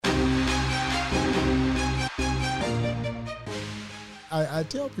I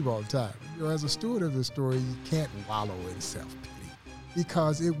tell people all the time, as a steward of the story, you can't wallow in self-pity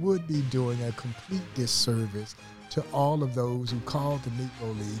because it would be doing a complete disservice to all of those who called the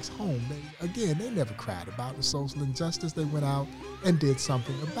Negro Leagues home. They never cried about the social injustice. They went out and did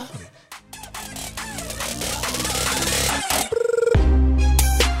something about it.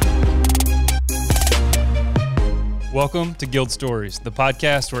 Welcome to Guild Stories, the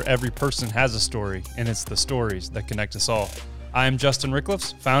podcast where every person has a story, and it's the stories that connect us all. I am Justin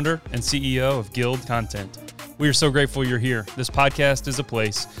Rickliffs, founder and CEO of Guild Content. We are so grateful you're here. This podcast is a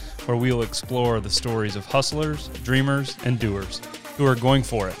place where we will explore the stories of hustlers, dreamers, and doers who are going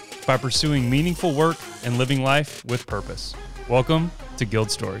for it by pursuing meaningful work and living life with purpose. Welcome to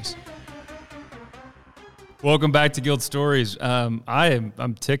Guild Stories. Welcome back to Guild Stories. I'm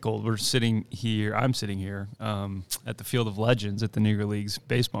tickled. I'm sitting here at the Field of Legends at the Negro Leagues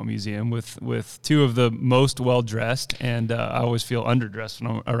Baseball Museum with two of the most well-dressed, and I always feel underdressed when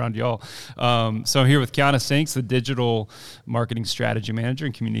I'm around y'all. So I'm here with Kiana Sinks, the Digital Marketing Strategy Manager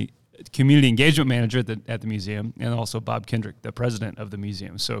and Community Engagement Manager at the museum, and also Bob Kendrick, the President of the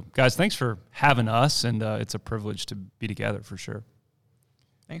museum. So guys, thanks for having us, and it's a privilege to be together for sure.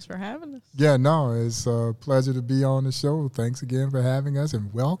 Thanks for having us. Yeah, no, it's a pleasure to be on the show. Thanks again for having us,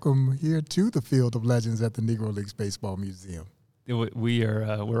 and welcome here to the Field of Legends at the Negro Leagues Baseball Museum.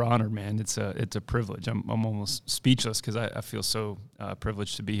 We're honored, man. It's a privilege. I'm almost speechless because I feel so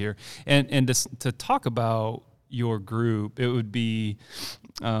privileged to be here. And to talk about your group, it would be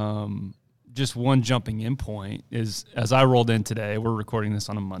just one jumping in point is, as I rolled in today, we're recording this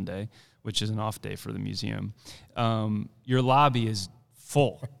on a Monday, which is an off day for the museum. Your lobby is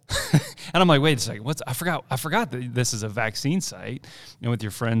full. And I'm like, wait a second, I forgot that this is a vaccine site, with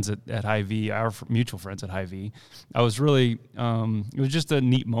your friends at Hy-Vee, our mutual friends at Hy-Vee. I was really, it was just a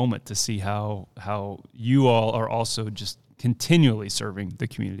neat moment to see how you all are also just continually serving the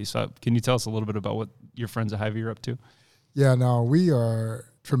community. So can you tell us a little bit about what your friends at Hy-Vee are up to? Yeah, no, we are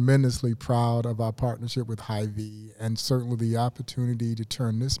tremendously proud of our partnership with Hy-Vee and certainly the opportunity to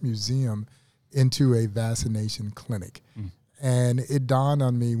turn this museum into a vaccination clinic. And it dawned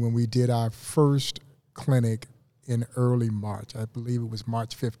on me when we did our first clinic in early March, I believe it was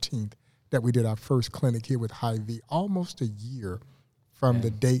March 15th, that we did our first clinic here with Hy-Vee, almost a year from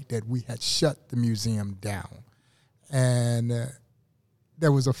the date that we had shut the museum down. And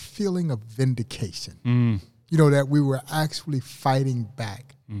there was a feeling of vindication, that we were actually fighting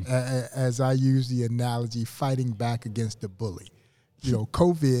back, as I use the analogy, fighting back against the bully.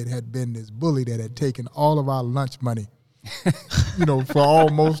 COVID had been this bully that had taken all of our lunch money for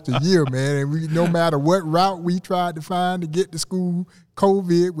almost a year, man. And we, no matter what route we tried to find to get to school,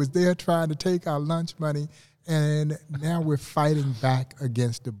 COVID was there trying to take our lunch money. And now we're fighting back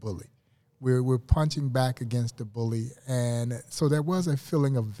against the bully. We're punching back against the bully. And so there was a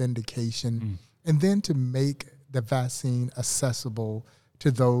feeling of vindication. And then to make the vaccine accessible to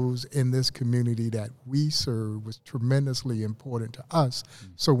those in this community that we serve was tremendously important to us.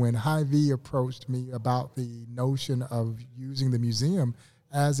 So when Hy-Vee approached me about the notion of using the museum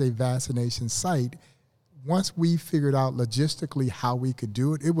as a vaccination site, once we figured out logistically how we could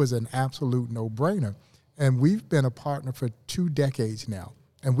do it, it was an absolute no-brainer. And we've been a partner for 2 decades now,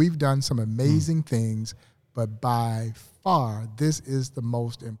 and we've done some amazing things, but by far, this is the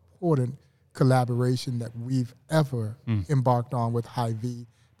most important collaboration that we've ever embarked on with Hy-Vee,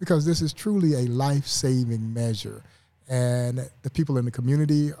 because this is truly a life-saving measure. And the people in the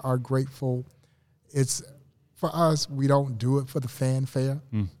community are grateful. It's, for us, we don't do it for the fanfare.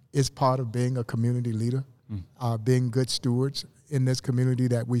 It's part of being a community leader, being good stewards in this community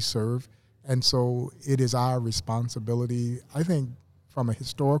that we serve. And so it is our responsibility, I think, from a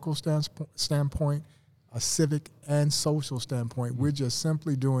historical standpoint, a civic and social standpoint, we're just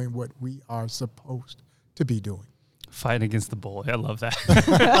simply doing what we are supposed to be doing. Fighting against the bully. I love that.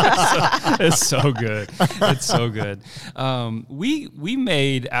 It's so good. It's so good. We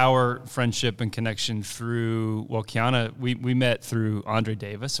made our friendship and connection through, Kiana, we met through Andre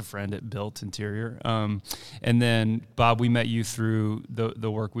Davis, a friend at Built Interior. And then, Bob, we met you through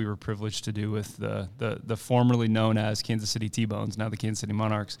the work we were privileged to do with the formerly known as Kansas City T-Bones, now the Kansas City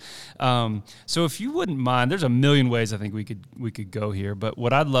Monarchs. So if you wouldn't mind, there's a million ways I think we could go here, but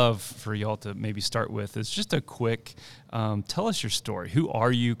what I'd love for y'all to maybe start with is just a quick tell us your story. Who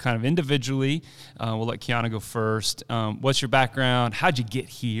are you kind of individually? We'll let Kiana go first. What's your background? How'd you get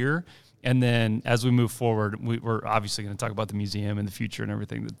here? And then as we move forward, we're obviously going to talk about the museum and the future and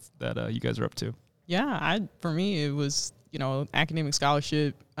everything that you guys are up to. Yeah, for me, it was, academic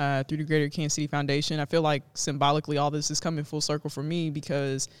scholarship through the Greater Kansas City Foundation. I feel like symbolically all this is coming full circle for me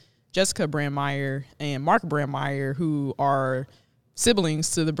because Jessica Brandmeier and Mark Brandmeier, who are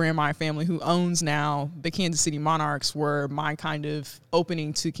siblings to the Brandmeier family who owns now the Kansas City Monarchs were my kind of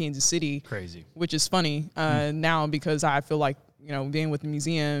opening to Kansas City. Crazy. Which is funny now, because I feel like, being with the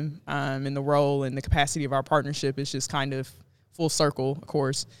museum and the role and the capacity of our partnership is just kind of full circle, of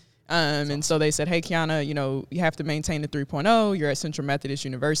course. And so they said, hey, Kiana, you have to maintain the 3.0. You're at Central Methodist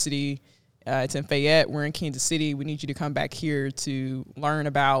University. It's in Fayette. We're in Kansas City. We need you to come back here to learn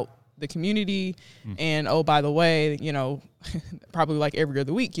about the community. And, oh, by the way, probably like every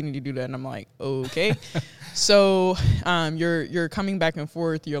other week you need to do that. And I'm like, okay. So you're coming back and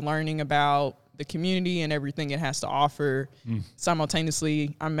forth. You're learning about the community and everything it has to offer.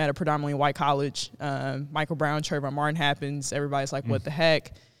 Simultaneously, I'm at a predominantly white college. Michael Brown, Trayvon Martin happens. Everybody's like, what the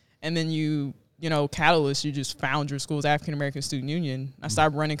heck? And then Catalyst, you just found your school's African-American Student Union. I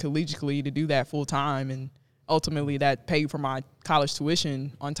started running collegiately to do that full time. And ultimately that paid for my college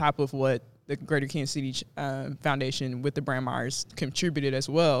tuition on top of what the Greater Kansas City Foundation with the Brandmeiers contributed as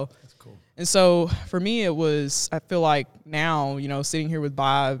well. That's cool. And so for me, I feel like now, sitting here with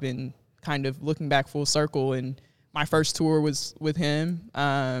Bob and kind of looking back full circle, and my first tour was with him.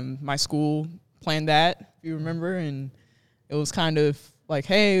 My school planned that, if you remember, and it was kind of like,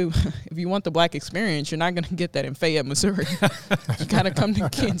 hey, if you want the Black experience, you're not going to get that in Fayette, Missouri. You got to come to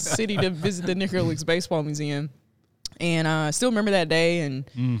Kansas City to visit the Negro Leagues Baseball Museum. And I still remember that day, and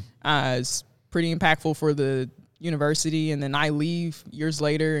it's pretty impactful for the university. And then I leave years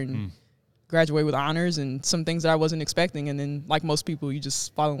later and graduate with honors and some things that I wasn't expecting. And then, like most people, you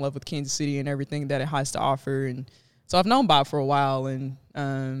just fall in love with Kansas City and everything that it has to offer. And so I've known Bob for a while, and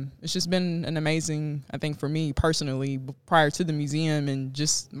it's just been an amazing, I think for me personally, prior to the museum and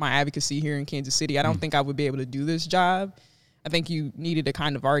just my advocacy here in Kansas City, I don't think I would be able to do this job. I think you needed to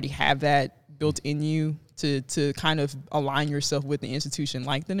kind of already have that built in you to kind of align yourself with the institution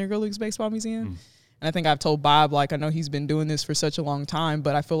like the Negro Leagues Baseball Museum. And I think I've told Bob, like, I know he's been doing this for such a long time,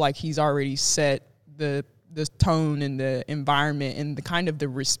 but I feel like he's already set the tone and the environment and the kind of the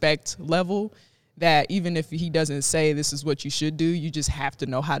respect level that even if he doesn't say this is what you should do, you just have to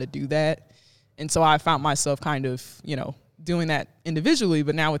know how to do that. And so I found myself kind of, doing that individually,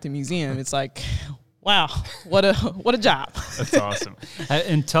 but now with the museum, it's like, wow, what a job. That's awesome.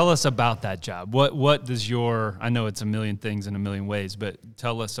 And tell us about that job. What does I know it's a million things in a million ways, but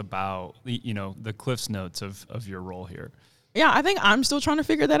tell us about, the Cliff's Notes of your role here. Yeah, I think I'm still trying to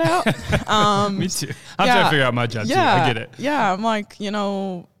figure that out. Me too. I'm trying to figure out my job too. I get it. Yeah, I'm like,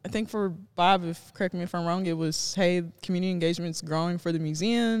 I think for Bob, correct me if I'm wrong, it was, hey, community engagement's growing for the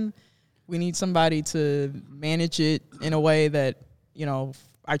museum. We need somebody to manage it in a way that,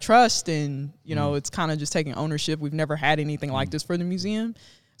 I trust, and, it's kind of just taking ownership. We've never had anything like this for the museum.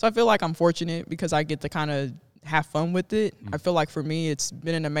 So I feel like I'm fortunate because I get to kind of have fun with it. I feel like for me, it's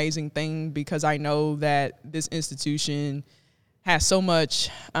been an amazing thing because I know that this institution has so much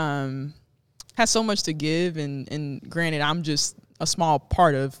to give, and granted, I'm just a small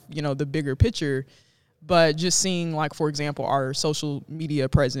part of, the bigger picture, but just seeing, like, for example, our social media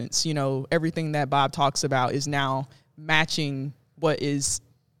presence, everything that Bob talks about is now matching what is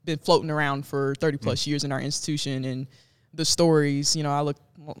been floating around for 30 plus years in our institution. And the stories, I looked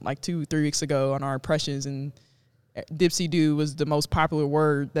like 2-3 weeks ago on our impressions, and dipsy-do was the most popular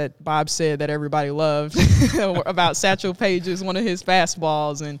word that Bob said that everybody loved about Satchel Page's one of his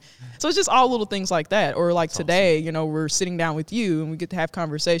fastballs. And so it's just all little things like that. Or like today, we're sitting down with you and we get to have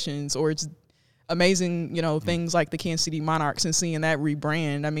conversations, or it's amazing, things like the Kansas City Monarchs and seeing that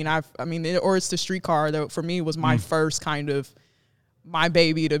rebrand. Or it's the streetcar that for me was my first kind of my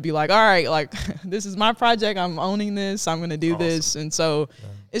baby to be like, all right, like this is my project. I'm owning this. I'm going to do this. And so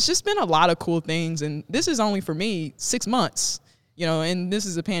it's just been a lot of cool things. And this is only for me 6 months, and this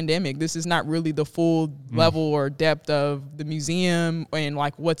is a pandemic. This is not really the full level or depth of the museum and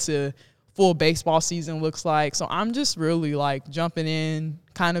like what's a full baseball season looks like. So I'm just really like jumping in,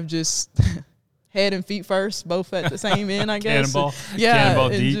 kind of just head and feet first, both at the same end, I guess. Cannonball. Yeah. Cannonball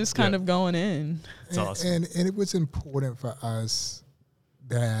and deep. just kind of going in. That's awesome. And it was important for us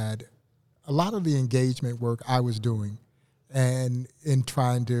that a lot of the engagement work I was doing and in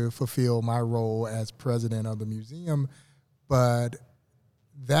trying to fulfill my role as president of the museum, but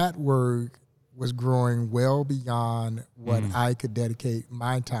that work was growing well beyond what I could dedicate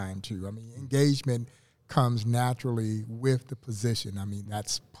my time to. I mean, engagement comes naturally with the position. I mean,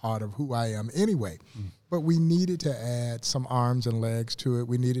 that's part of who I am anyway. But we needed to add some arms and legs to it.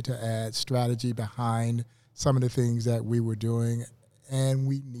 We needed to add strategy behind some of the things that we were doing, and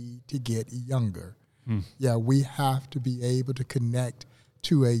we need to get younger. Yeah, we have to be able to connect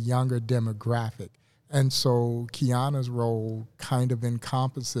to a younger demographic. And so Kiana's role kind of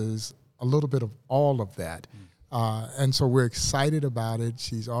encompasses a little bit of all of that. And so we're excited about it.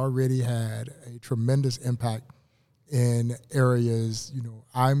 She's already had a tremendous impact in areas,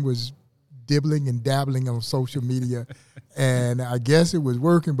 I was dibbling and dabbling on social media, and I guess it was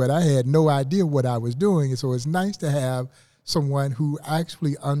working, but I had no idea what I was doing. And so it's nice to have someone who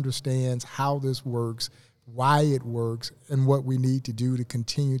actually understands how this works, why it works, and what we need to do to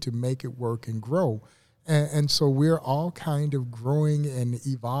continue to make it work and grow. And so we're all kind of growing and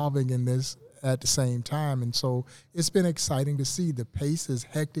evolving in this at the same time. And so it's been exciting to see. The pace is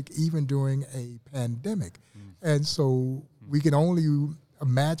hectic even during a pandemic. And so we can only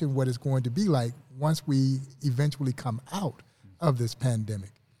imagine what it's going to be like once we eventually come out of this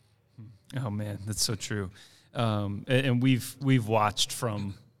pandemic. Oh man, that's so true. And we've watched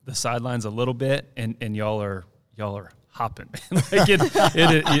from the sidelines a little bit, and y'all are hopping, man. Like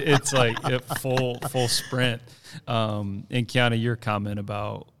it's like a full sprint. And Kiana, your comment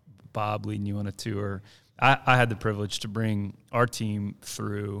about Bob leading you on a tour, I had the privilege to bring our team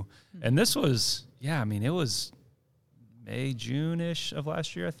through, and this was, it was May, June-ish of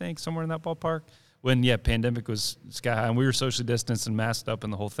last year, I think, somewhere in that ballpark, when, pandemic was sky high, and we were socially distanced and masked up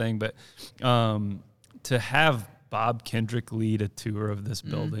and the whole thing. But to have Bob Kendrick lead a tour of this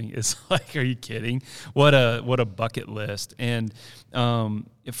building is like, are you kidding? What a bucket list. And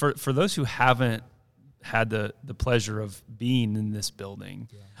for those who haven't had the pleasure of being in this building,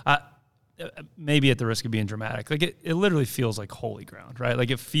 maybe at the risk of being dramatic, like it literally feels like holy ground, right?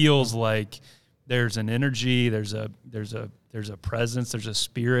 Like it feels like there's an energy, there's a presence, there's a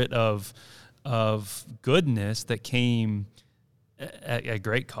spirit of goodness that came at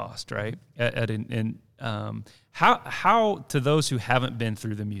great cost, right? How to those who haven't been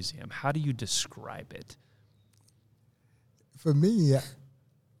through the museum, how do you describe it? For me,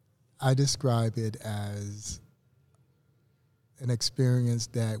 I describe it as an experience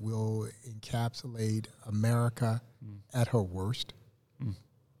that will encapsulate America at her worst,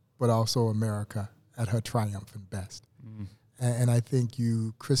 but also America at her triumphant best. And I think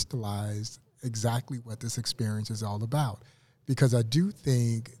you crystallized exactly what this experience is all about. Because I do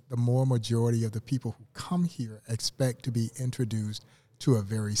think the more majority of the people who come here expect to be introduced to a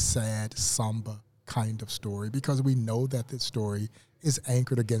very sad, somber kind of story, because we know that this story is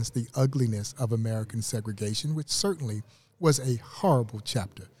anchored against the ugliness of American segregation, which certainly was a horrible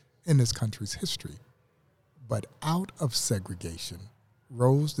chapter in this country's history. But out of segregation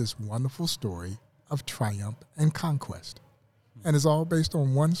rose this wonderful story of triumph and conquest. And it's all based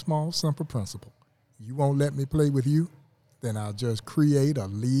on one small, simple principle. You won't let me play with you? Then I'll just create a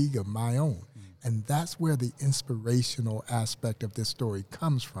league of my own. And that's where the inspirational aspect of this story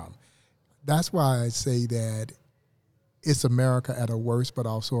comes from. That's why I say that it's America at her worst, but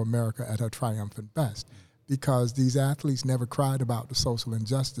also America at her triumphant best. Because these athletes never cried about the social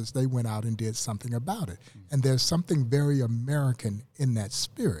injustice. They went out and did something about it. And there's something very American in that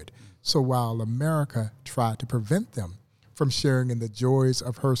spirit. So while America tried to prevent them from sharing in the joys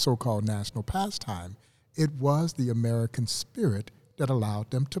of her so-called national pastime, it was the American spirit that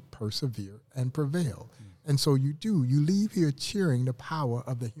allowed them to persevere and prevail. And so you leave here cheering the power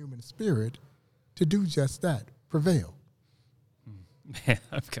of the human spirit to do just that, prevail. Man,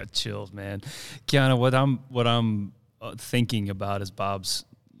 I've got chills, man. Kiana, what I'm thinking about as Bob's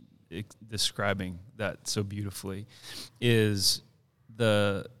describing that so beautifully is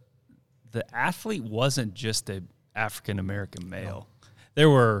the athlete wasn't just a African American male.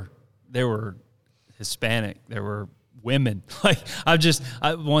 No. There were Hispanic, there were women. Like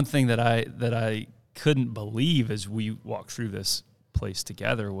one thing that I couldn't believe as we walked through this place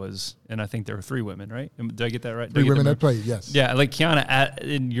together was, and I think there were 3 women, right? Did I get that right? 3 women that played, yes. Yeah, like Kiana,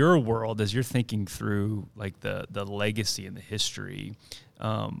 in your world, as you're thinking through like the legacy and the history,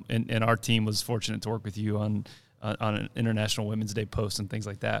 and our team was fortunate to work with you on an International Women's Day post and things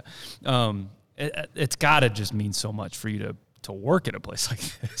like that. It's got to just mean so much for you to work at a place like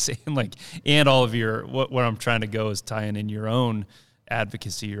this, and all of your what I'm trying to go is tying in your own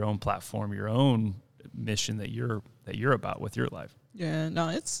advocacy, your own platform, your own mission that you're about with your life. Yeah, no,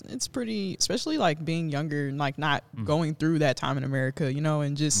 it's pretty, especially like being younger and like not going through that time in America,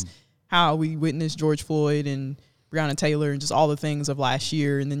 and just how we witnessed George Floyd and Breonna Taylor and just all the things of last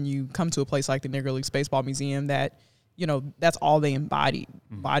year, and then you come to a place like the Negro Leagues Baseball Museum that, that's all they embodied.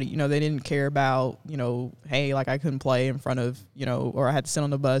 They didn't care about, hey, like I couldn't play in front of, or I had to sit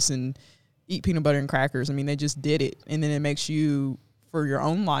on the bus and eat peanut butter and crackers. I mean, they just did it. And then it makes you, for your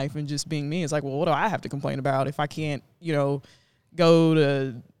own life and just being me, it's like, well, what do I have to complain about if I can't, go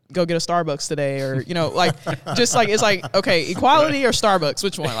get a Starbucks today, or, just like, it's like, okay, equality or Starbucks,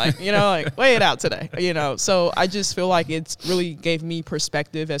 which one? Like, like weigh it out today, So I just feel like it's really gave me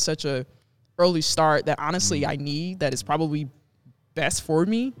perspective at such a early start that honestly I need, that is probably best for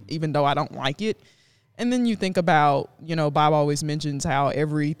me, even though I don't like it. And then you think about, you know, Bob always mentions how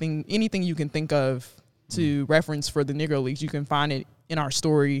anything you can think of to reference for the Negro Leagues, you can find it in our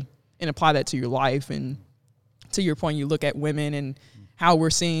story and apply that to your life. And to your point, you look at women and how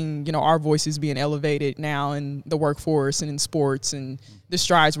we're seeing, you know, our voices being elevated now in the workforce and in sports and the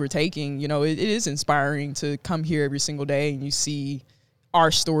strides we're taking. You know, it is inspiring to come here every single day and you see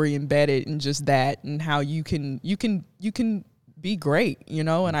our story embedded in just that, and how you can be great, you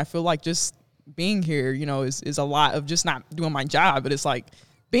know. And I feel like just being here, you know, is a lot of just not doing my job, but it's like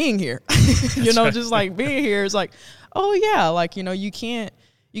being here, you know, just like being here is like, oh yeah, like, you know, you can't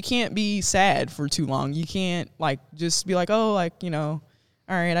be sad for too long. You can't like just be like, oh, like, you know,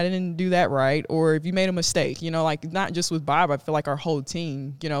 all right, I didn't do that right. Or if you made a mistake, you know, like not just with Bob, I feel like our whole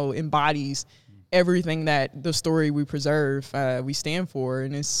team, you know, embodies everything that the story we preserve, we stand for.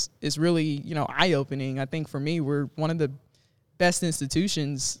 And it's really, you know, eye-opening. I think for me, we're one of the best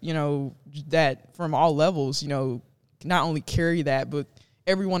institutions, you know, that from all levels, you know, not only carry that, but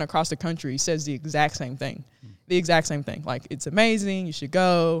everyone across the country says the exact same thing. The exact same thing. Like, it's amazing, you should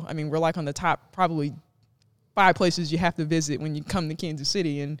go. I mean, we're like on the top probably 5 places you have to visit when you come to Kansas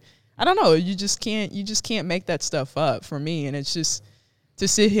City. And I don't know, you just can't make that stuff up for me. And it's just to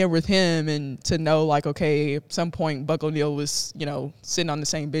sit here with him and to know, like, okay, at some point Buck O'Neil was, you know, sitting on the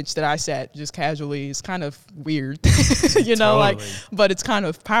same bench that I sat just casually. It's kind of weird, you know, like, but it's kind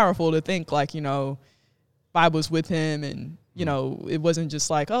of powerful to think, like, you know, Bob was with him and, you know, it wasn't just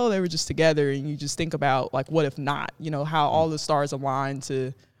like, oh, they were just together. And you just think about, like, what if not, you know, how all the stars aligned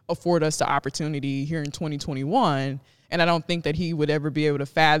to afford us the opportunity here in 2021. And I don't think that he would ever be able to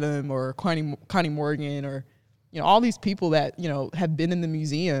fathom, or Connie Morgan, or, you know, all these people that, you know, have been in the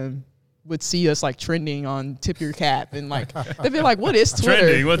museum would see us like trending on Tip Your Cap, and like they'd be like, what is Twitter?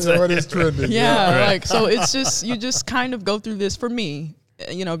 Trending? What's that? What is trending? Yeah, right. Like, so it's just, you just kind of go through this. For me,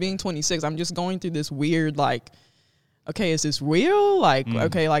 you know, being 26, I'm just going through this weird, like, okay, is this real? Like,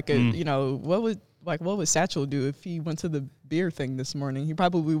 okay, like, you know, what would Satchel do if he went to the beer thing this morning? He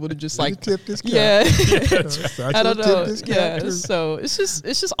probably would have just like tipped his cap. Yeah, I don't know. Yeah, so it's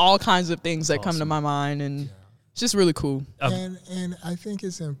just all kinds of things that come to my mind, and it's just really cool. And I think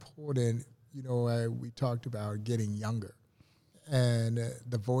it's important, you know, we talked about getting younger, and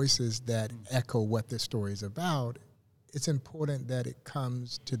the voices that echo what this story is about. It's important that it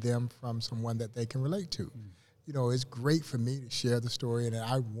comes to them from someone that they can relate to. You know, it's great for me to share the story, and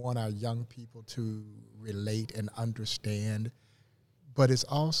I want our young people to relate and understand, but it's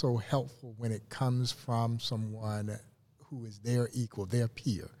also helpful when it comes from someone who is their equal, their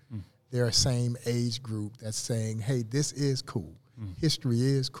peer, their same age group, that's saying, hey, this is cool. History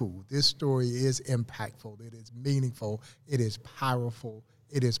is cool. This story is impactful. It is meaningful. It is powerful.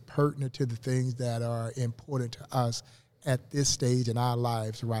 It is pertinent to the things that are important to us at this stage in our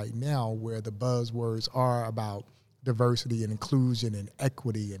lives right now, where the buzzwords are about diversity and inclusion and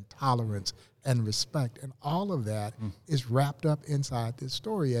equity and tolerance and respect. And all of that is wrapped up inside this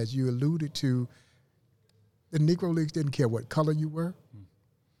story. As you alluded to, the Negro Leagues didn't care what color you were,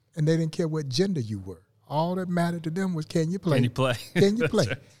 and they didn't care what gender you were. All that mattered to them was, can you play? Can you play? Can you play?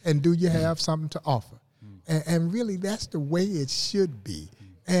 Right. And do you have something to offer? And really, that's the way it should be.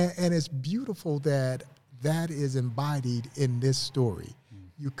 And it's beautiful that is embodied in this story.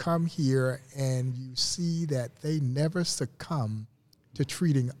 You come here and you see that they never succumb to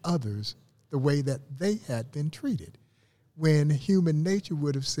treating others the way that they had been treated. When human nature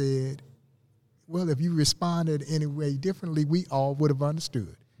would have said, well, if you responded any way differently, we all would have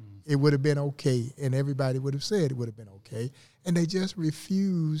understood. It would have been okay, and everybody would have said it would have been okay. And they just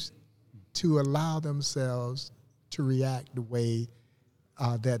refused to allow themselves to react the way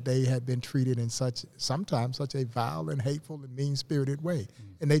that they had been treated in sometimes such a vile and hateful and mean-spirited way.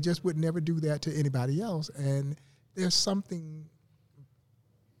 And they just would never do that to anybody else. And there's something,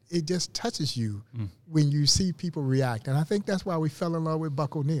 it just touches you when you see people react. And I think that's why we fell in love with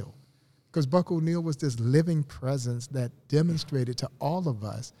Buck O'Neil, because Buck O'Neil was this living presence that demonstrated to all of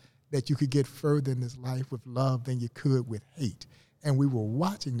us that you could get further in this life with love than you could with hate. And we were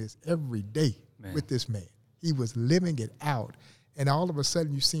watching this every day with this man. He was living it out. And all of a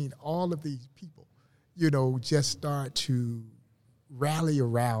sudden, you've seen all of these people, you know, just start to rally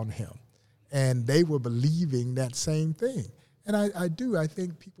around him. And they were believing that same thing. And I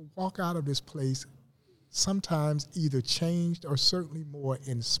think people walk out of this place sometimes either changed or certainly more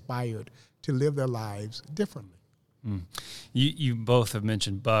inspired to live their lives differently. You both have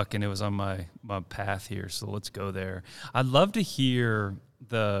mentioned Buck, and it was on my path here, so let's go there. I'd love to hear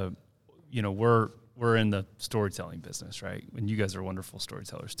we're we're in the storytelling business, right? And you guys are wonderful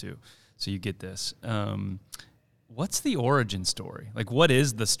storytellers too, so you get this. What's the origin story? Like, what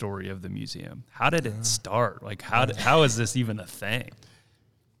is the story of the museum? How did it start? Like, how is this even a thing?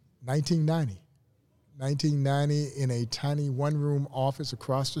 1990, in a tiny one-room office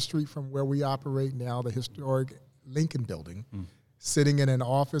across the street from where we operate now, the historic Lincoln Building, sitting in an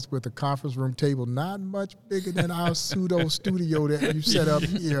office with a conference room table not much bigger than our pseudo studio that you set up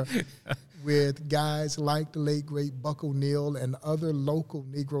here, with guys like the late, great Buck O'Neill and other local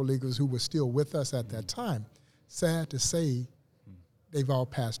Negro Leaguers who were still with us at that time. Sad to say, they've all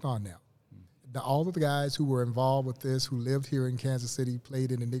passed on now. All of the guys who were involved with this, who lived here in Kansas City,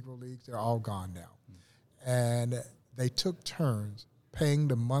 played in the Negro Leagues, they're all gone now. And they took turns paying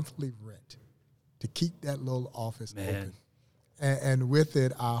the monthly rent to keep that little office open. And with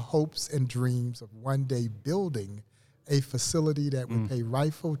it, our hopes and dreams of one day building a facility that would pay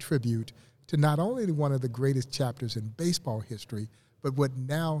rightful tribute to not only one of the greatest chapters in baseball history, but what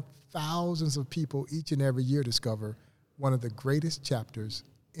now thousands of people each and every year discover, one of the greatest chapters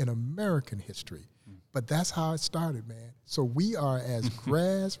in American history. But that's how it started, man. So we are as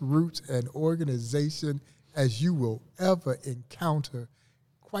grassroots an organization as you will ever encounter.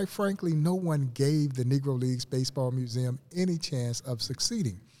 Quite frankly, no one gave the Negro Leagues Baseball Museum any chance of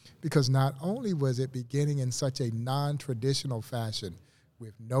succeeding, because not only was it beginning in such a non-traditional fashion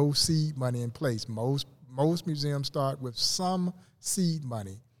with no seed money in place. Most museums start with some seed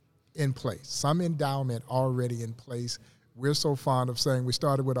money in place, some endowment already in place. We're so fond of saying we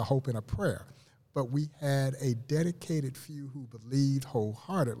started with a hope and a prayer, but we had a dedicated few who believed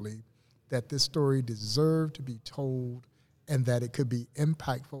wholeheartedly that this story deserved to be told and that it could be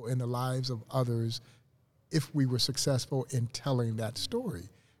impactful in the lives of others if we were successful in telling that story.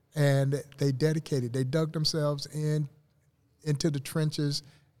 And they dug themselves into the trenches,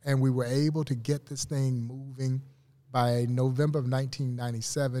 and we were able to get this thing moving. By November of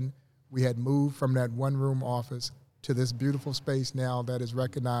 1997, we had moved from that one-room office to this beautiful space now that is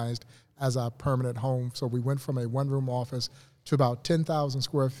recognized as our permanent home. So we went from a one-room office to about 10,000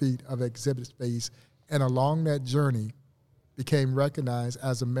 square feet of exhibit space, and along that journey became recognized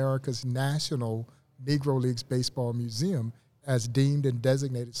as America's national Negro Leagues Baseball Museum, as deemed and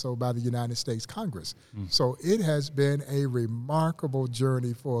designated so by the United States Congress. So it has been a remarkable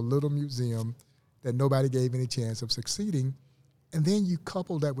journey for a little museum that nobody gave any chance of succeeding. And then you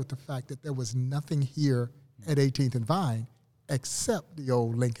couple that with the fact that there was nothing here at 18th and Vine except the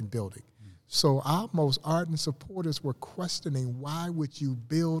old Lincoln Building. So our most ardent supporters were questioning, why would you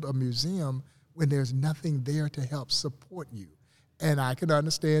build a museum when there's nothing there to help support you? And I can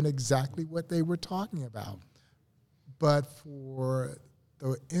understand exactly what they were talking about. But for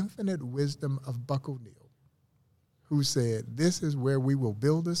the infinite wisdom of Buck O'Neill, who said, this is where we will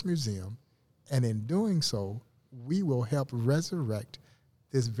build this museum, and in doing so, we will help resurrect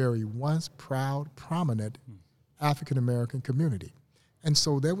this very once proud, prominent African-American community. And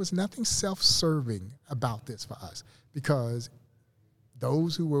so there was nothing self-serving about this for us, because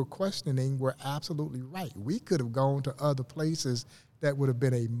those who were questioning were absolutely right. We could have gone to other places that would have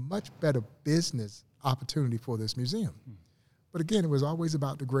been a much better business opportunity for this museum. But again, it was always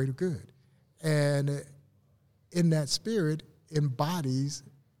about the greater good. And in that spirit embodies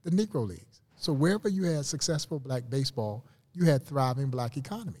the Negro Leagues. So wherever you had successful black baseball, you had thriving black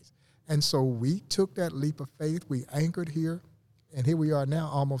economies. And so we took that leap of faith, we anchored here, and here we are now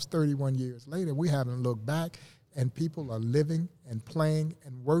almost 31 years later. We haven't looked back, and people are living and playing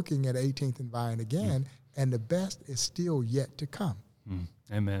and working at 18th and Vine again, and the best is still yet to come.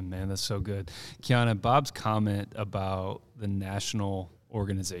 Amen, man. That's so good. Kiana, Bob's comment about the national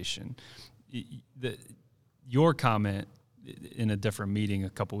organization, your comment in a different meeting a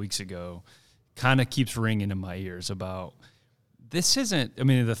couple weeks ago kind of keeps ringing in my ears about this isn't, I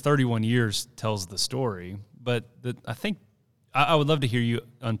mean, the 31 years tells the story, but I think I would love to hear you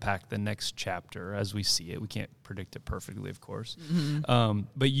unpack the next chapter as we see it. We can't predict it perfectly, of course.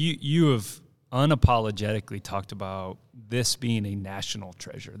 But you have unapologetically talked about this being a national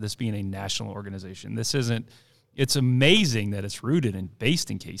treasure, this being a national organization. It's amazing that it's rooted and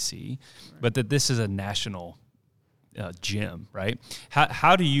based in KC, but that this is a national gem, right?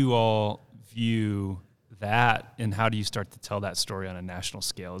 How do you all view that, and how do you start to tell that story on a national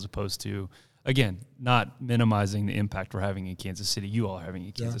scale, as opposed to, again, not minimizing the impact we're having in Kansas City, you all are having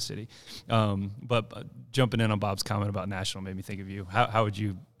in Kansas City. But jumping in on Bob's comment about national made me think of you. How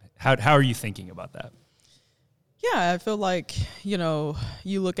are you thinking about that? Yeah, I feel like,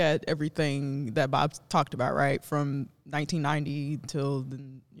 you look at everything that Bob talked about, right, from 1990 till,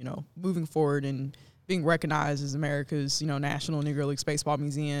 moving forward and being recognized as America's, National Negro Leagues Baseball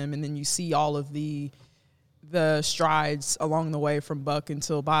Museum. And then you see all of the strides along the way from Buck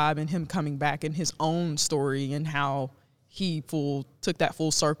until Bob, and him coming back in his own story and how he took that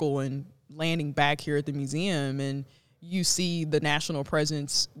full circle and landing back here at the museum. And you see the national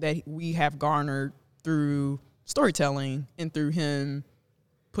presence that we have garnered through storytelling and through him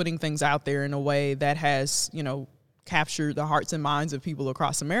putting things out there in a way that has, captured the hearts and minds of people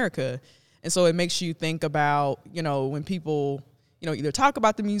across America. And so it makes you think about, when people, either talk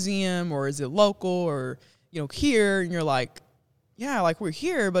about the museum, or is it local, or, here, and you're like, yeah, like we're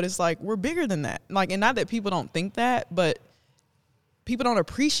here, but it's like we're bigger than that. Like, and not that people don't think that, but people don't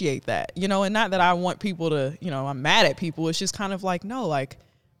appreciate that, and not that I want people to, I'm mad at people. It's just kind of like, no, like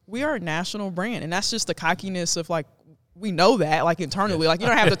we are a national brand. And that's just the cockiness of like, we know that like internally, like you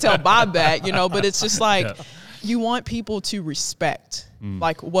don't have to tell Bob that, but it's just like, you want people to respect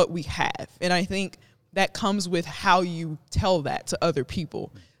like what we have. And I think that comes with how you tell that to other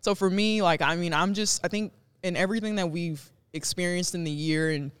people. So for me, like, I think in everything that we've experienced in the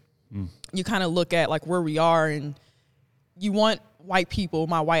year, and you kind of look at like where we are, and you want white people,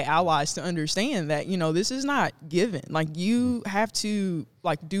 my white allies, to understand that, this is not given. Like you have to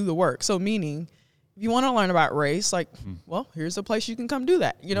like do the work. So meaning, if you want to learn about race, like, well, here's a place you can come do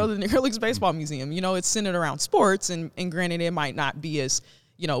that. The Negro Leagues Baseball Museum, it's centered around sports, and granted, it might not be as,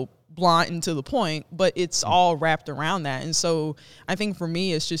 blunt and to the point, but it's all wrapped around that. And so I think for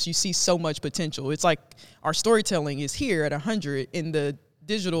me, it's just, you see so much potential. It's like our storytelling is here at 100, in the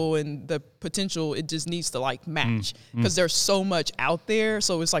digital and the potential, it just needs to like match, because there's so much out there.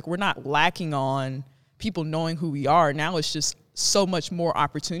 So it's like, we're not lacking on people knowing who we are. Now it's just so much more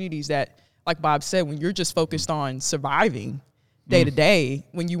opportunities that, like Bob said, when you're just focused on surviving day to day,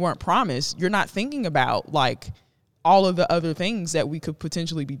 when you weren't promised, you're not thinking about like all of the other things that we could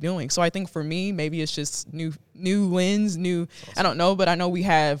potentially be doing. So I think for me, maybe it's just new lens, I don't know, but I know I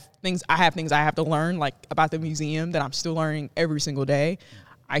have things I have to learn, like about the museum, that I'm still learning every single day.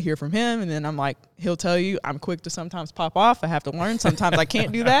 I hear from him, and then I'm like, he'll tell you, I'm quick to sometimes pop off. I have to learn. Sometimes I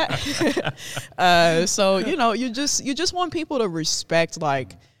can't do that. So, you just want people to respect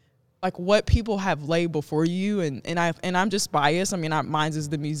like what people have laid before you. And I'm just biased. I mean, mine is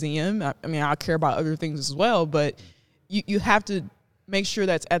the museum. I care about other things as well, but you have to make sure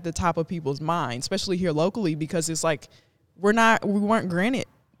that's at the top of people's minds, especially here locally, because it's like, we weren't granted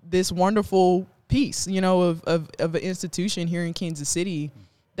this wonderful piece, of an institution here in Kansas City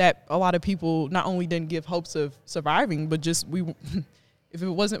that a lot of people not only didn't give hopes of surviving, but just if it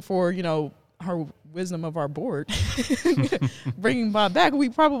wasn't for, her wisdom of our board bringing Bob back, we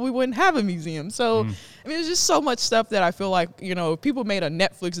probably wouldn't have a museum. So there's just so much stuff that I feel like, if people made a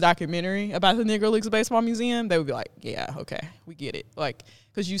Netflix documentary about the Negro Leagues Baseball Museum, they would be like, yeah, okay, we get it. Like,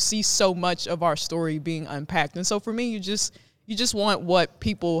 because you see so much of our story being unpacked. And so for me, you just want what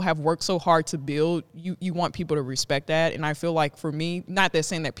people have worked so hard to build. You want people to respect that. And I feel like for me, not that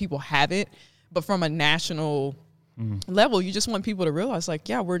saying that people haven't, but from a national level, you just want people to realize, like,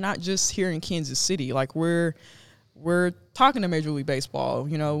 yeah, we're not just here in Kansas City. Like, we're talking to Major League Baseball.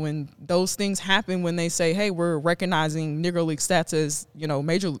 When those things happen, when they say, hey, we're recognizing Negro League stats as,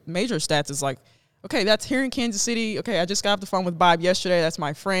 major stats, is like, okay, that's here in Kansas City. Okay, I just got off the phone with Bob yesterday. That's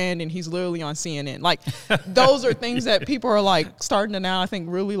my friend, and he's literally on CNN. Like, those are things that people are, like, starting to now, I think,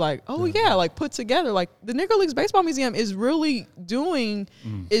 really, like, oh, yeah, like, put together. Like, the Negro Leagues Baseball Museum is really doing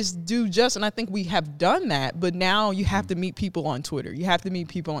is due just, and I think we have done that, but now you have to meet people on Twitter. You have to meet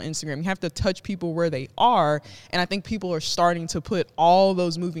people on Instagram. You have to touch people where they are, and I think people are starting to put all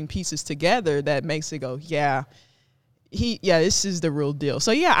those moving pieces together that makes it go, yeah, this is the real deal.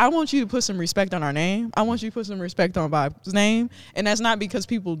 So, yeah, I want you to put some respect on our name. I want you to put some respect on Bob's name. And that's not because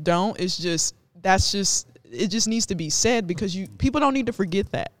people don't. It's just, it just needs to be said, because people don't need to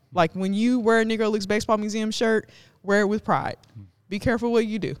forget that. Like, when you wear a Negro Leagues Baseball Museum shirt, wear it with pride. Be careful what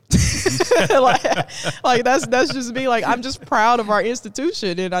you do. like that's just me. Like, I'm just proud of our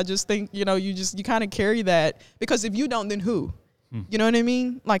institution. And I just think, you kind of carry that, because if you don't, then who? You know what I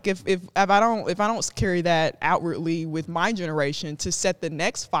mean? Like, if I don't carry that outwardly with my generation to set the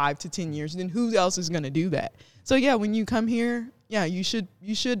next 5 to 10 years, then who else is going to do that? So yeah, when you come here, yeah, you should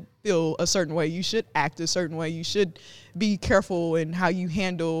feel a certain way. You should act a certain way. You should be careful in how you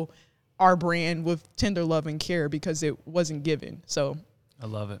handle our brand with tender love and care, because it wasn't given. So I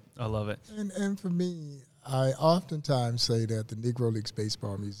love it. And for me, I oftentimes say that the Negro Leagues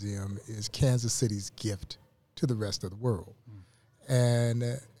Baseball Museum is Kansas City's gift to the rest of the world. And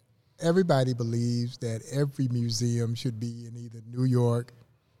everybody believes that every museum should be in either New York,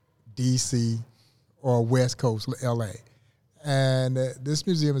 D.C., or West Coast, L.A. And this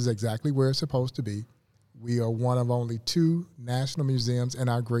museum is exactly where it's supposed to be. We are one of only 2 national museums in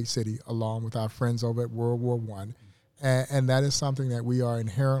our great city, along with our friends over at World War I. And that is something that we are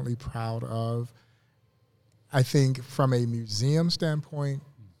inherently proud of. I think from a museum standpoint,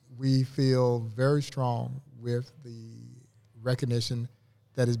 we feel very strong with the recognition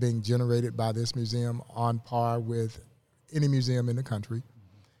that is being generated by this museum, on par with any museum in the country.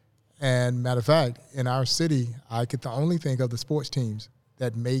 And matter of fact, in our city, I could only think of the sports teams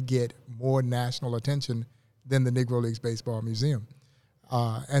that may get more national attention than the Negro Leagues Baseball Museum.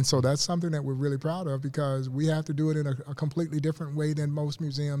 And so that's something that we're really proud of, because we have to do it in a completely different way than most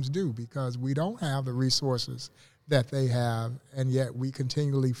museums do, because we don't have the resources that they have, and yet we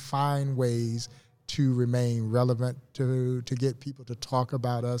continually find ways to remain relevant, to get people to talk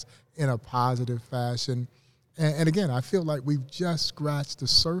about us in a positive fashion. And again, I feel like we've just scratched the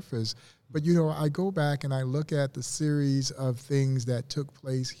surface. But, I go back and I look at the series of things that took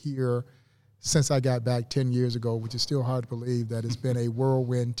place here since I got back 10 years ago, which is still hard to believe that it's been a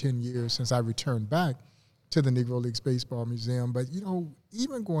whirlwind 10 years since I returned back to the Negro Leagues Baseball Museum. But,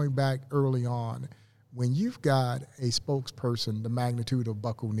 even going back early on, when you've got a spokesperson the magnitude of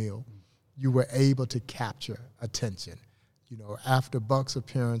Buck O'Neil, you were able to capture attention. After Buck's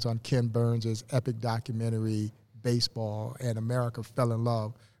appearance on Ken Burns' epic documentary, Baseball, and America Fell in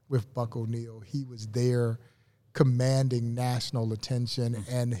Love with Buck O'Neil, he was there commanding national attention,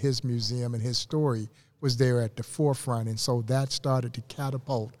 and his museum and his story was there at the forefront. And so that started to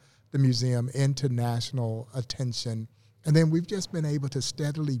catapult the museum into national attention. And then we've just been able to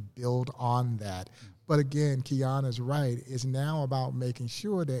steadily build on that. But again, Kiana's right. It's now about making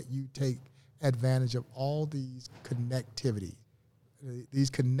sure that you take advantage of all these connectivity, these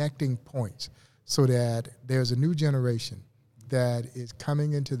connecting points, so that there's a new generation that is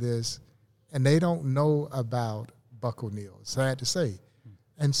coming into this and they don't know about Buck O'Neil. It's sad to say.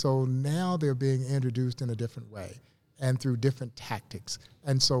 And so now they're being introduced in a different way and through different tactics.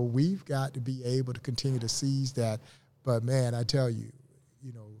 And so we've got to be able to continue to seize that. But man, I tell you,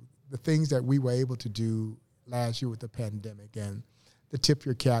 the things that we were able to do last year with the pandemic, and the Tip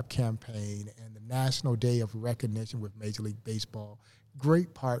Your Cap campaign, and the National Day of Recognition with Major League Baseball,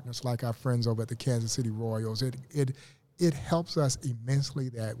 great partners like our friends over at the Kansas City Royals, it helps us immensely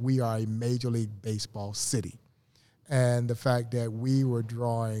that we are a Major League Baseball city. And the fact that we were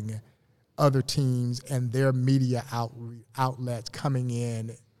drawing other teams and their media outlets coming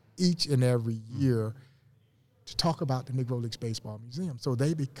in each and every year to talk about the Negro Leagues Baseball Museum. So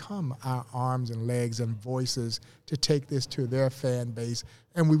they become our arms and legs and voices to take this to their fan base,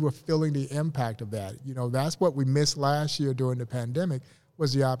 and we were feeling the impact of that. That's what we missed last year during the pandemic,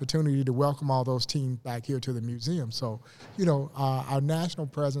 was the opportunity to welcome all those teams back here to the museum. So, our national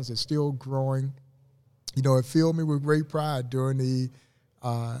presence is still growing. It filled me with great pride during the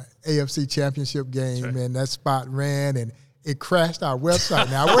AFC Championship game, right. And that spot ran, and it crashed our website.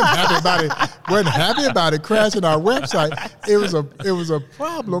 Now, I wasn't happy about it crashing our website. It was a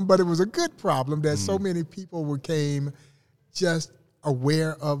problem, but it was a good problem that so many people became just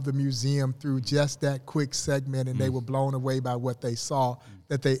aware of the museum through just that quick segment, and they were blown away by what they saw,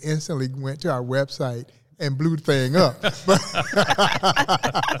 that they instantly went to our website and blew the thing up.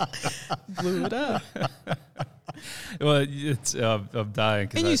 Blew it up. Well, it's I'm dying.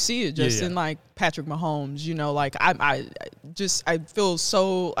 And you see it just in like Patrick Mahomes. I feel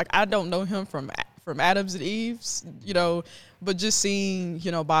so like I don't know him from Adams and Eves, but just seeing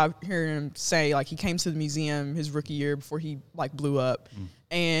Bob, hearing him say like he came to the museum his rookie year before he like blew up,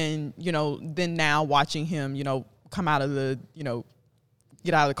 and then now watching him come out of the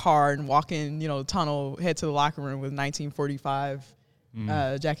get out of the car and walk in the tunnel, head to the locker room with 1945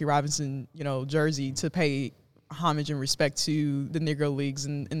 Jackie Robinson jersey to pay homage and respect to the Negro Leagues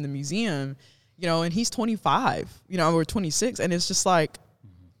in the museum, and he's 25, or 26, and it's just like,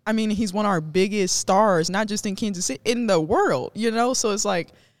 I mean, he's one of our biggest stars, not just in Kansas City, in the world, so it's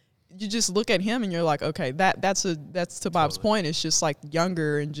like, you just look at him and you're like, okay, that's to Bob's point, it's just like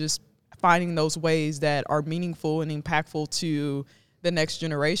younger and just finding those ways that are meaningful and impactful to the next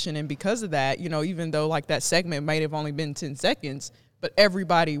generation. And because of that, even though like that segment might have only been 10 seconds, but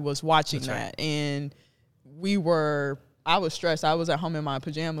everybody was watching that. Right. And I was stressed. I was at home in my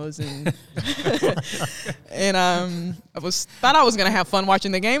pajamas and and thought I was gonna have fun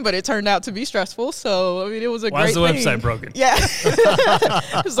watching the game, but it turned out to be stressful. So I mean, it was a great thing. Why is the website broken? Yeah,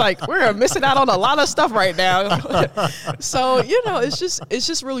 it's like we're missing out on a lot of stuff right now. So it's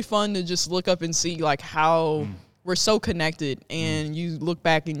just really fun to just look up and see like how we're so connected, and you look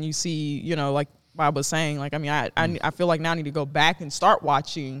back and you see like Bob was saying, like I mean I feel like now I need to go back and start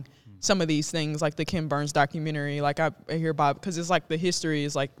watching some of these things, like the Ken Burns documentary. Like I hear about, because it's like the history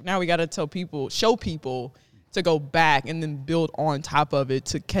is like, now we got to show people to go back and then build on top of it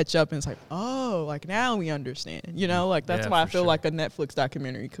to catch up. And it's like, oh, like now we understand, you know, like that's why I feel like a Netflix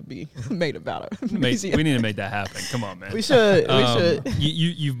documentary could be made about it. We need to make that happen. Come on, man. We should.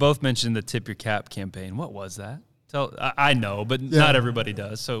 You've both mentioned the Tip Your Cap campaign. What was that? I know, but not everybody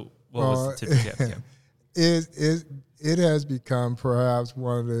does. So what was the Tip Your Cap campaign? It has become perhaps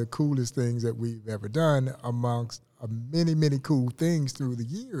one of the coolest things that we've ever done amongst many, many cool things through the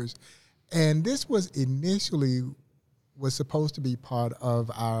years. And this was supposed to be part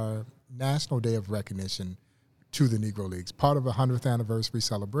of our National Day of Recognition to the Negro Leagues, part of a 100th anniversary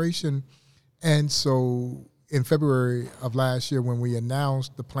celebration. And so in February of last year, when we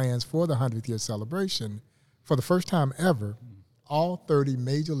announced the plans for the 100th year celebration, for the first time ever, all 30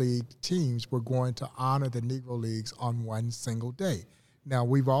 major league teams were going to honor the Negro Leagues on one single day. Now,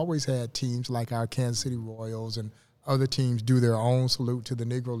 we've always had teams like our Kansas City Royals and other teams do their own salute to the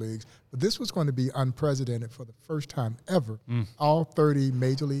Negro Leagues, but this was going to be unprecedented for the first time ever. All 30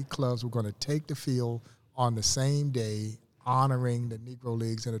 major league clubs were going to take the field on the same day, honoring the Negro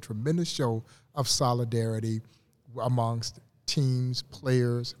Leagues in a tremendous show of solidarity amongst teams,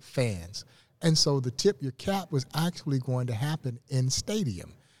 players, fans. And so the Tip Your Cap was actually going to happen in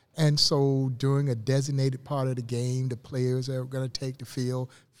stadium. And so during a designated part of the game, the players that were going to take the field,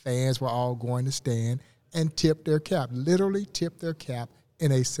 fans were all going to stand and tip their cap, literally tip their cap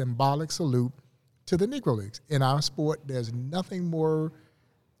in a symbolic salute to the Negro Leagues. In our sport, there's nothing more,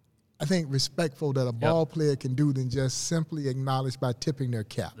 I think, respectful that a ball player can do than just simply acknowledge by tipping their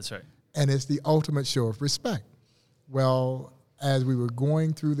cap. That's right. And it's the ultimate show of respect. Well, as we were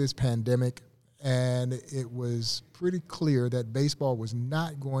going through this pandemic, and it was pretty clear that baseball was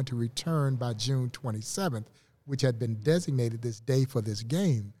not going to return by June 27th, which had been designated this day for this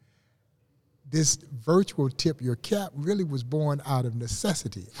game, this virtual Tip Your Cap really was born out of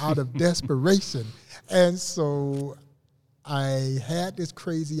necessity, out of desperation. And so I had this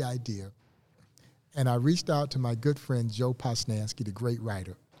crazy idea, and I reached out to my good friend Joe Posnanski, the great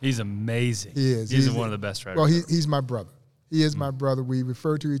writer. He's amazing. He is. He's one of the best writers. Well, he's my brother. He is my brother. We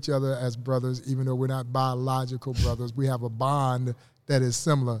refer to each other as brothers, even though we're not biological brothers. We have a bond that is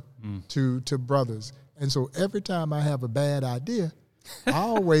similar to brothers. And so every time I have a bad idea, I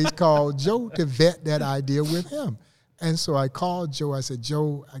always call Joe to vet that idea with him. And so I called Joe. I said,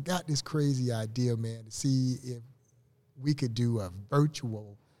 Joe, I got this crazy idea, man, to see if we could do a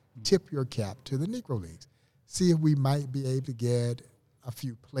virtual Tip Your Cap to the Negro Leagues. See if we might be able to get a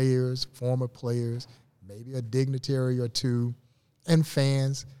few players, former players, maybe a dignitary or two, and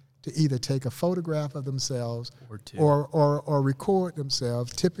fans to either take a photograph of themselves or record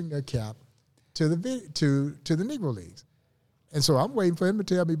themselves tipping their cap to the Negro Leagues. And so I'm waiting for him to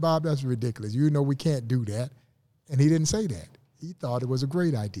tell me, Bob, that's ridiculous. You know we can't do that. And he didn't say that. He thought it was a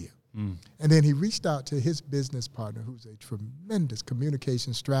great idea. And then he reached out to his business partner, who's a tremendous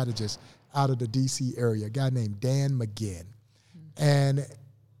communication strategist out of the D.C. area, a guy named Dan McGinn. And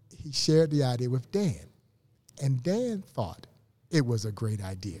he shared the idea with Dan. And Dan thought it was a great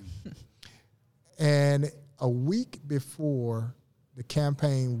idea. And a week before the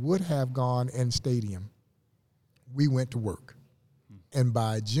campaign would have gone in stadium, we went to work. And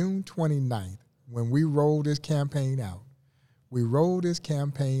by June 29th, when we rolled this campaign out, we rolled this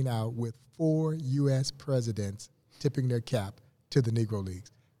campaign out with 4 U.S. presidents tipping their cap to the Negro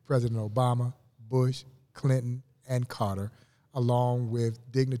Leagues. President Obama, Bush, Clinton, and Carter, along with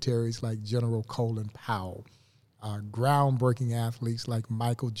dignitaries like General Colin Powell, groundbreaking athletes like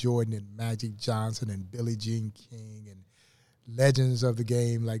Michael Jordan and Magic Johnson and Billie Jean King, and legends of the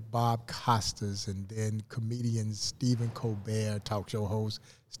game like Bob Costas, and then comedians Stephen Colbert, talk show host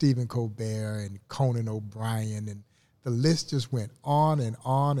Stephen Colbert, and Conan O'Brien, and the list just went on and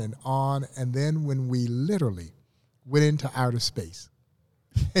on and on. And then when we literally went into outer space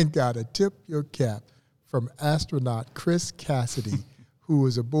and got a Tip Your Cap from astronaut Chris Cassidy, who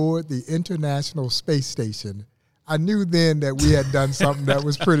was aboard the International Space Station, I knew then that we had done something that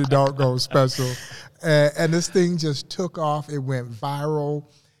was pretty doggone special. And this thing just took off. It went viral.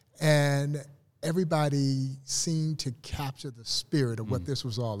 And everybody seemed to capture the spirit of what this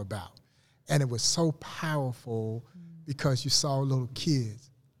was all about. And it was so powerful because you saw little kids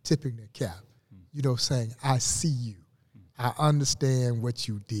tipping their cap, you know, saying, I see you. I understand what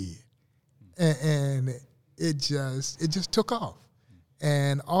you did. And it just took off.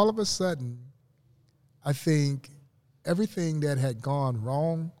 And all of a sudden, I think everything that had gone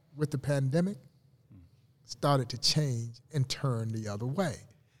wrong with the pandemic started to change and turn the other way.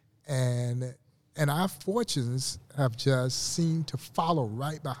 And And our fortunes have just seemed to follow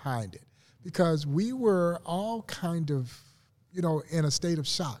right behind it, because we were all kind of, in a state of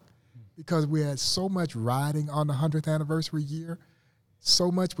shock, because we had so much riding on the 100th anniversary year.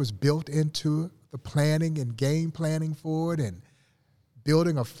 So much was built into the planning and game planning for it, and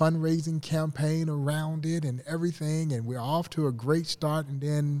building a fundraising campaign around it and everything. And we're off to a great start. And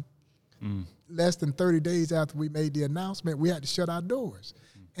then less than 30 days after we made the announcement, we had to shut our doors.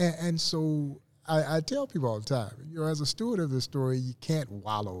 And so I tell people all the time, as a steward of the story, you can't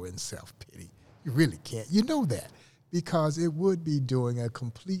wallow in self-pity. You really can't. You know that, because it would be doing a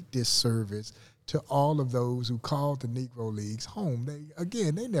complete disservice to all of those who called the Negro Leagues home.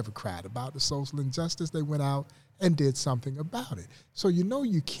 They never cried about the social injustice. They went out and did something about it. So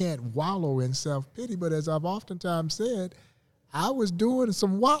you can't wallow in self-pity, but as I've oftentimes said, I was doing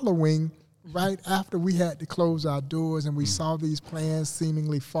some wallowing right after we had to close our doors and we saw these plans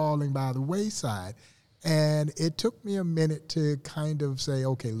seemingly falling by the wayside. And it took me a minute to kind of say,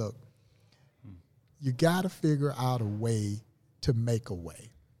 okay, look, you got to figure out a way to make a way.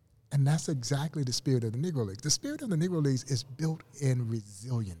 And that's exactly the spirit of the Negro Leagues. The spirit of the Negro Leagues is built in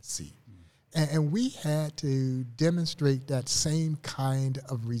resiliency. And we had to demonstrate that same kind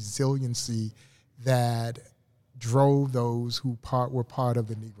of resiliency that drove those who were part of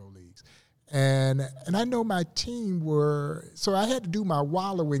the Negro Leagues. And I know my team so I had to do my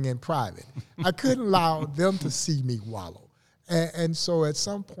wallowing in private. I couldn't allow them to see me wallow. And so at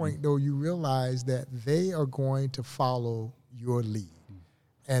some point, though, you realize that they are going to follow your lead.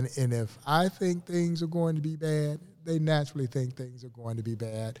 And if I think things are going to be bad, they naturally think things are going to be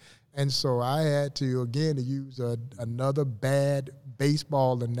bad. And so I had to, again, to use another bad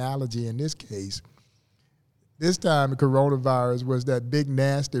baseball analogy in this case. This time the coronavirus was that big,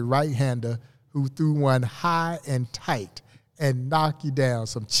 nasty right-hander who threw one high and tight and knock you down,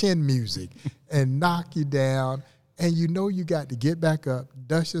 some chin music, and knock you down. And you got to get back up,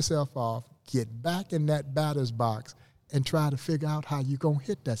 dust yourself off, get back in that batter's box, and try to figure out how you're going to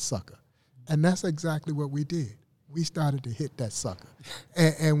hit that sucker. And that's exactly what we did. We started to hit that sucker.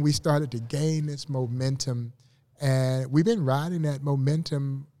 And we started to gain this momentum. And we've been riding that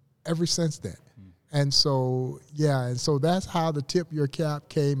momentum ever since then. And so, that's how the Tip Your Cap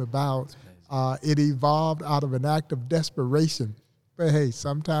came about. It evolved out of an act of desperation. But, hey,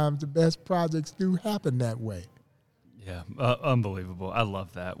 sometimes the best projects do happen that way. Yeah, unbelievable. I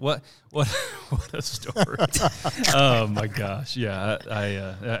love that. What a story. Oh my gosh. Yeah,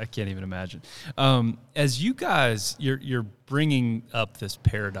 I can't even imagine. As you guys, you're bringing up this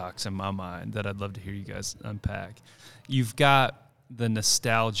paradox in my mind that I'd love to hear you guys unpack. You've got the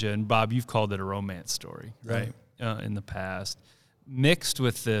nostalgia, and Bob, you've called it a romance story, right? In the past, mixed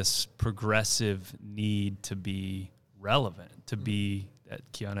with this progressive need to be relevant, to be,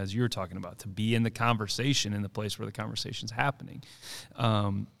 Kiana, as you were talking about, to be in the conversation, in the place where the conversation's happening.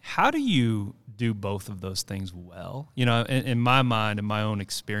 How do you do both of those things well? In my mind, in my own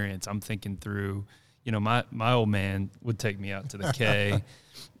experience, I'm thinking through, my old man would take me out to the K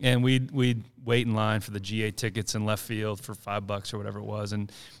and we'd wait in line for the GA tickets in left field for $5 or whatever it was.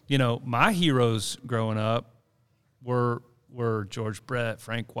 And, my heroes growing up were George Brett,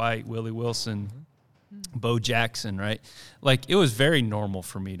 Frank White, Willie Wilson, Bo Jackson, right? Like, it was very normal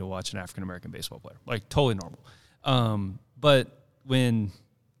for me to watch an African-American baseball player, like totally normal. But when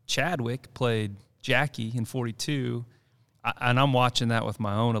Chadwick played Jackie in 42, and I'm watching that with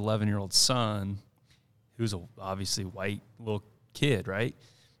my own 11-year-old son, who's obviously white little kid, right?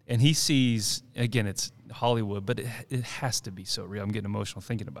 And he sees, again, it's Hollywood, but it has to be so real. I'm getting emotional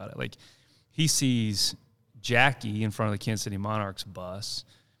thinking about it. Like, he sees Jackie in front of the Kansas City Monarchs bus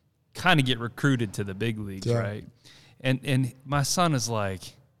kind of get recruited to the big leagues, right? And my son is like,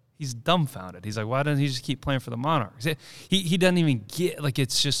 he's dumbfounded. He's like, why doesn't he just keep playing for the Monarchs? He doesn't even get, like,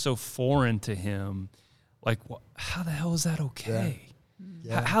 it's just so foreign to him. Like, how the hell is that okay?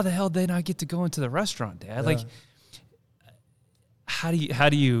 Yeah. How the hell did they not get to go into the restaurant, Dad? Yeah. Like, how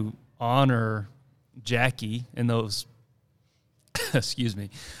do you honor Jackie and those, excuse me,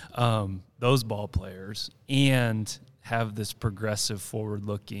 those ball players and have this progressive,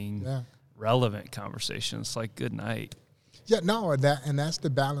 forward-looking, relevant conversation? It's like, good night. Yeah, no, and that's the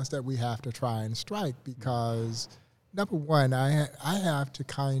balance that we have to try and strike, because number one, I have to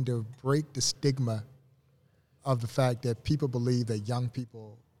kind of break the stigma of the fact that people believe that young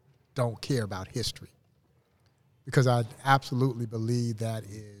people don't care about history, because I absolutely believe that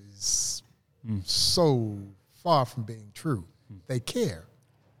is so far from being true. They care,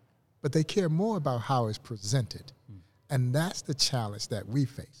 but they care more about how it's presented. And that's the challenge that we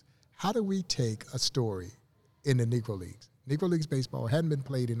face. How do we take a story in the Negro Leagues, Negro Leagues baseball hadn't been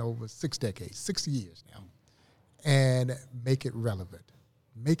played in over 6 decades, 60 years now, and make it relevant,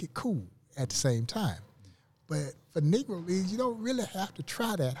 make it cool at the same time. But for Negro Leagues, you don't really have to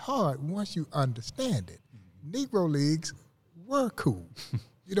try that hard once you understand it. Negro Leagues were cool.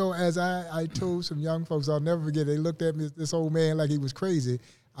 You know, as I told some young folks, I'll never forget, they looked at me, this old man, like he was crazy.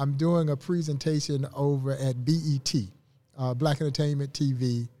 I'm doing a presentation over at BET, Black Entertainment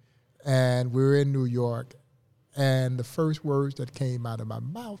TV, and we're in New York. And the first words that came out of my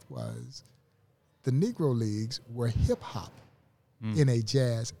mouth was, the Negro Leagues were hip-hop in a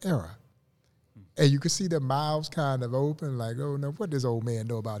jazz era. And you could see their mouths kind of open, like, oh, no, what does old man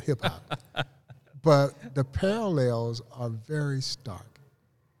know about hip-hop? But the parallels are very stark.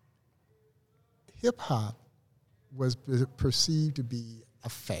 Hip-hop was perceived to be a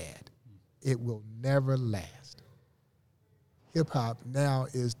fad. It will never last. Hip-hop now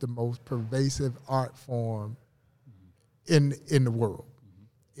is the most pervasive art form in the world.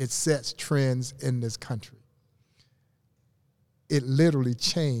 It sets trends in this country. It literally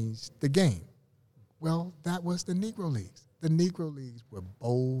changed the game. Well, that was the Negro Leagues. The Negro Leagues were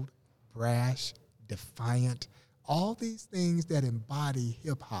bold, brash, defiant. All these things that embody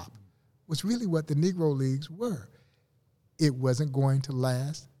hip-hop was really what the Negro Leagues were. It wasn't going to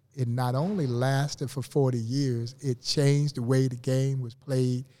last. It not only lasted for 40 years, it changed the way the game was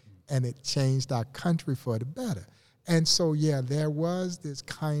played, and it changed our country for the better. And so, yeah, there was this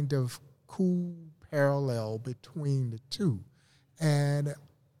kind of cool parallel between the two. And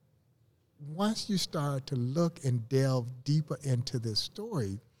once you start to look and delve deeper into this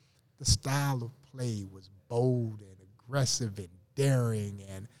story, the style of play was bold and aggressive and daring,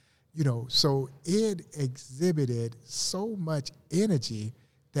 and you know, so it exhibited so much energy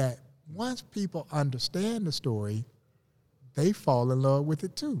that once people understand the story, they fall in love with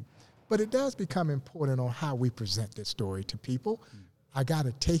it too. But it does become important on how we present this story to people. I got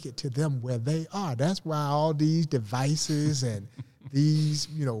to take it to them where they are. That's why all these devices and these,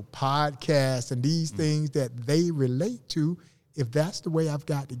 you know, podcasts and these things that they relate to, if that's the way I've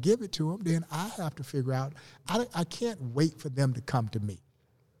got to give it to them, then I have to figure out, I can't wait for them to come to me.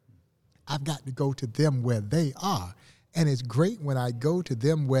 I've got to go to them where they are. And it's great when I go to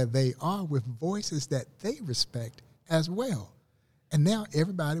them where they are with voices that they respect as well. And now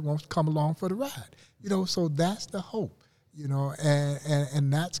everybody wants to come along for the ride. You know, so that's the hope, you know,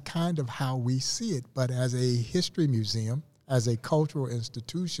 and that's kind of how we see it. But as a history museum, as a cultural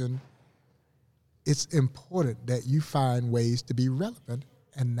institution, it's important that you find ways to be relevant.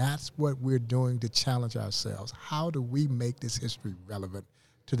 And that's what we're doing to challenge ourselves. How do we make this history relevant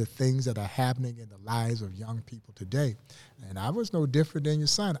to the things that are happening in the lives of young people today? And I was no different than your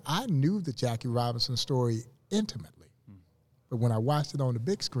son. I knew the Jackie Robinson story intimately. But when I watched it on the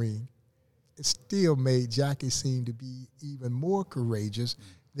big screen, it still made Jackie seem to be even more courageous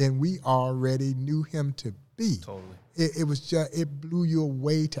than we already knew him to be. Totally. It was just, it blew you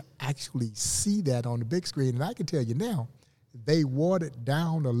away to actually see that on the big screen. And I can tell you now, they watered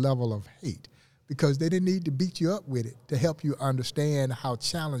down the level of hate, because they didn't need to beat you up with it to help you understand how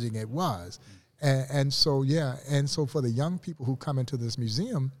challenging it was. And so, yeah, and so for the young people who come into this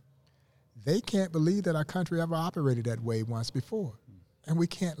museum, they can't believe that our country ever operated that way once before. And we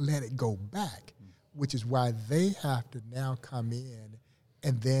can't let it go back, which is why they have to now come in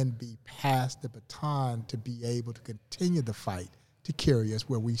and then be passed the baton to be able to continue the fight to carry us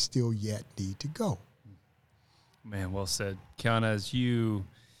where we still yet need to go. Man, well said. Kiana, as you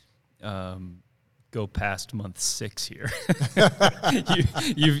go past month 6 here,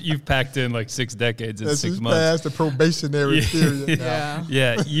 you've packed in like 6 decades in 6 months. Past the probationary period now.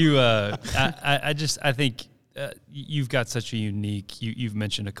 Yeah. I think you've got such a unique. You've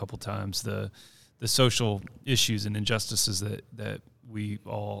mentioned a couple times the social issues and injustices that we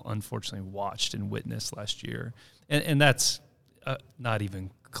all unfortunately watched and witnessed last year, and that's not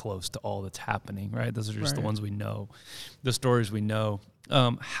even close to all that's happening, right? Those are just the ones we know, the stories we know.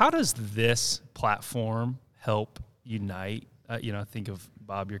 How does this platform help unite? I think of,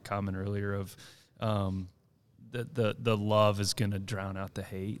 Bob, your comment earlier of the love is going to drown out the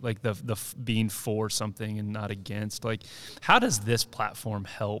hate, like the being for something and not against. Like, how does this platform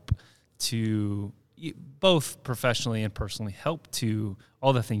help to both professionally and personally help to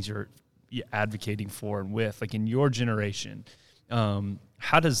all the things you're advocating for and with, like in your generation?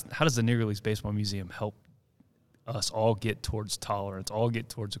 How does the Negro Leagues Baseball Museum help us all get towards tolerance, all get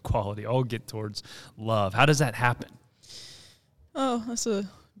towards equality, all get towards love? How does that happen? Oh, that's a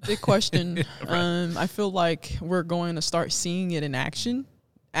big question. I feel like we're going to start seeing it in action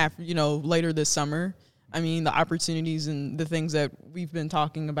after, later this summer. I mean, the opportunities and the things that we've been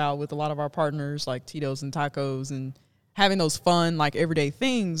talking about with a lot of our partners like Tito's and Tacos and having those fun, like, everyday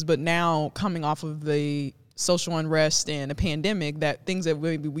things, but now coming off of the social unrest and a pandemic, that things that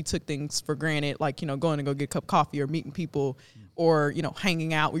maybe we took things for granted, like, going to go get a cup of coffee or meeting people or,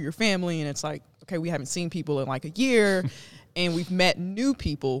 hanging out with your family. And it's like, okay, we haven't seen people in like a year and we've met new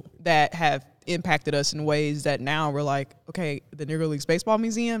people that have impacted us in ways that now we're like, okay, the Negro Leagues Baseball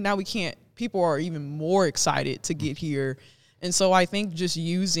Museum, now people are even more excited to get here. And so I think just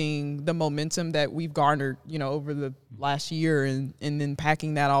using the momentum that we've garnered, over the last year and then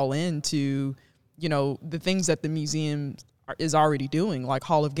packing that all into, the things that the museum is already doing, like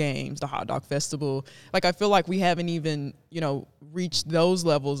Hall of Games, the Hot Dog Festival. Like, I feel like we haven't even, reached those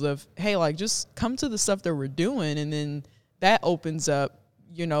levels of, hey, like, just come to the stuff that we're doing. And then that opens up,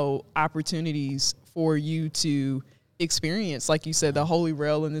 opportunities for you to experience, like you said, the holy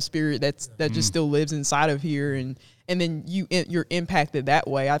rail and the spirit that just still lives inside of here. And then you're impacted that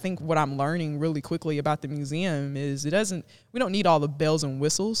way. I think what I'm learning really quickly about the museum is we don't need all the bells and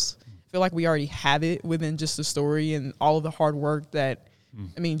whistles. I feel like we already have it within just the story and all of the hard work that,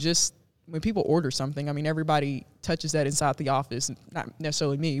 just when people order something, everybody touches that inside the office, not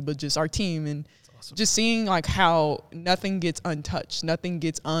necessarily me, but just our team. And awesome. Just seeing like how nothing gets untouched, nothing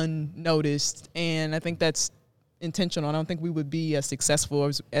gets unnoticed. And I think that's intentional. I don't think we would be as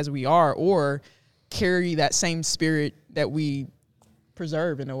successful as we are or carry that same spirit that we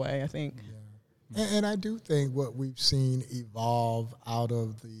preserve in a way, I think. Yeah. And I do think what we've seen evolve out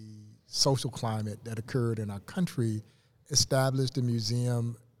of the social climate that occurred in our country established the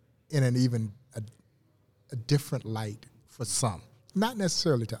museum in an even a different light for some. Not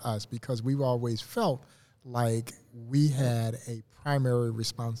necessarily to us, because we've always felt like we had a primary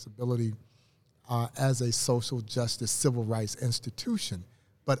responsibility as a social justice civil rights institution,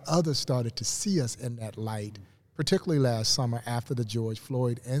 but others started to see us in that light, particularly last summer after the George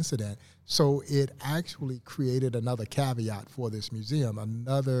Floyd incident. So it actually created another caveat for this museum,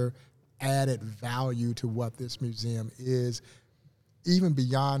 another added value to what this museum is, even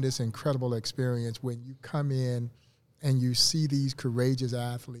beyond this incredible experience when you come in and you see these courageous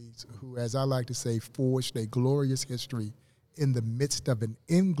athletes who, as I like to say, forged a glorious history in the midst of an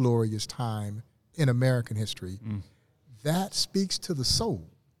inglorious time in American history. That speaks to the soul.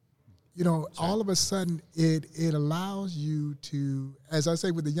 All of a sudden it allows you to, as I say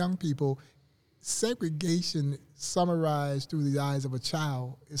with the young people, segregation summarized through the eyes of a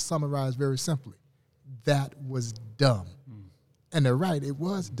child is summarized very simply. That was dumb. And they're right, it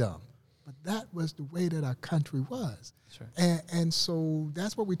was dumb. But that was the way that our country was. Right. And so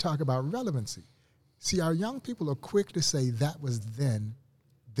that's what we talk about, relevancy. See, our young people are quick to say that was then,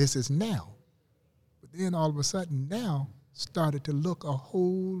 this is now. But then all of a sudden now started to look a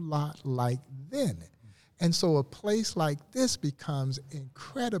whole lot like then. And so a place like this becomes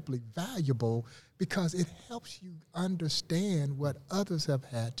incredibly valuable because it helps you understand what others have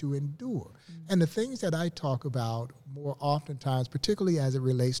had to endure. And the things that I talk about more oftentimes, particularly as it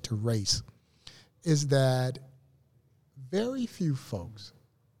relates to race, is that very few folks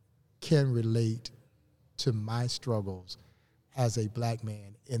can relate to my struggles as a black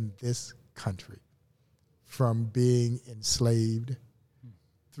man in this country, from being enslaved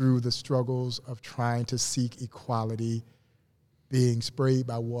through the struggles of trying to seek equality, being sprayed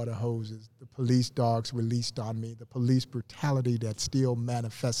by water hoses, the police dogs released on me, the police brutality that still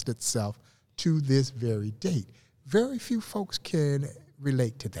manifests itself to this very date. Very few folks can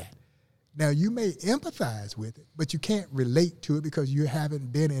relate to that. Now, you may empathize with it, but you can't relate to it because you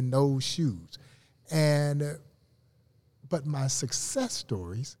haven't been in those shoes. But my success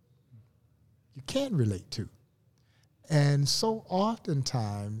stories, you can relate to. And so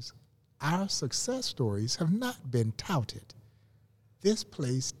oftentimes, our success stories have not been touted. This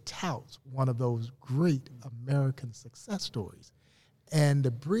place touts one of those great American success stories. And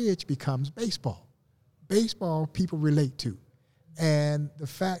the bridge becomes baseball. Baseball people relate to. And the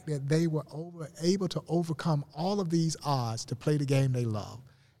fact that they were able to overcome all of these odds to play the game they love,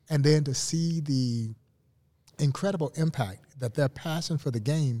 and then to see the incredible impact that their passion for the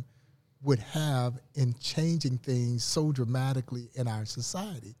game would have in changing things so dramatically in our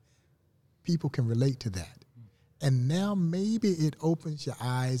society, people can relate to that. And now maybe it opens your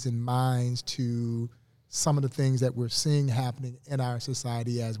eyes and minds to some of the things that we're seeing happening in our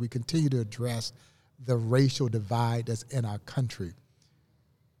society as we continue to address the racial divide that's in our country.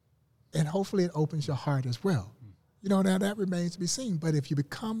 And hopefully it opens your heart as well. Now that remains to be seen. But if you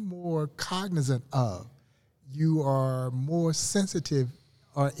become more cognizant of, you are more sensitive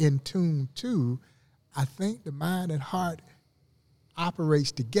or in tune to, I think the mind and heart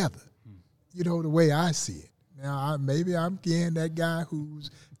operates together, the way I see it. Now, maybe I'm again that guy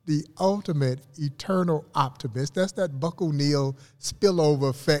who's the ultimate eternal optimist. That's that Buck O'Neil spillover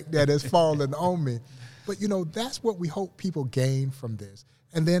effect that has fallen on me. But, that's what we hope people gain from this.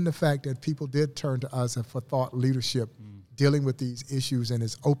 And then the fact that people did turn to us for thought leadership dealing with these issues, and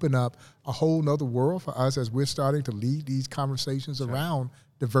it's opened up a whole nother world for us as we're starting to lead these conversations around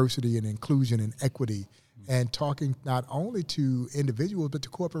diversity and inclusion and equity and talking not only to individuals but to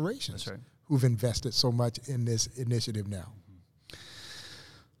corporations who've invested so much in this initiative now.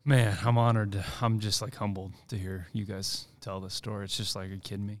 Man, I'm honored. I'm just humbled to hear you guys tell this story. It's just are you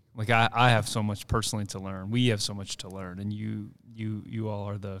kidding me? I have so much personally to learn. We have so much to learn, and you all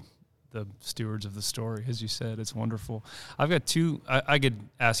are the stewards of the story, as you said. It's wonderful. I've got two. I could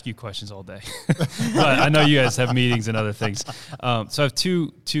ask you questions all day, but I know you guys have meetings and other things. So I have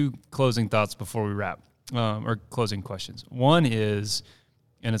two closing thoughts before we wrap, or closing questions. One is,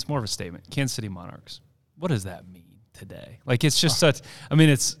 and it's more of a statement, Kansas City Monarchs. What does that mean today? It's just such,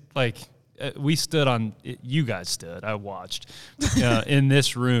 it's we stood on, you guys stood, I watched, in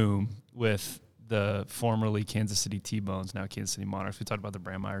this room with the formerly Kansas City T-Bones, now Kansas City Monarchs. We talked about the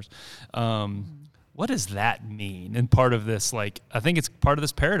Brandmeyers. What does that mean? And part of this, I think it's part of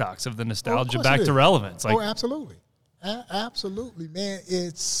this paradox of the nostalgia back to relevance. Absolutely. Absolutely, man.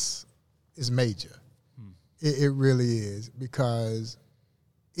 It's major. It really is, because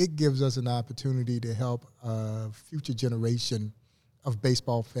it gives us an opportunity to help a future generation of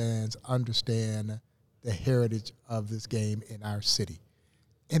baseball fans understand the heritage of this game in our city.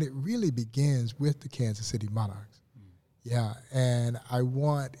 And it really begins with the Kansas City Monarchs. Yeah, and I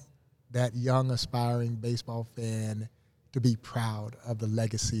want that young, aspiring baseball fan to be proud of the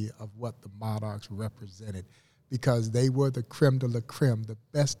legacy of what the Monarchs represented, because they were the creme de la creme, the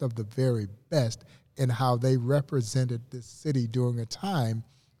best of the very best, in how they represented this city during a time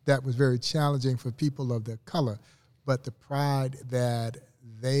that was very challenging for people of their color, but the pride that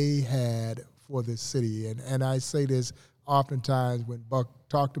they had for this city. And I say this oftentimes when Buck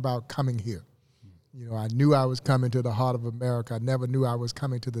talked about coming here. I knew I was coming to the heart of America. I never knew I was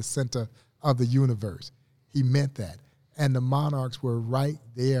coming to the center of the universe. He meant that. And the Monarchs were right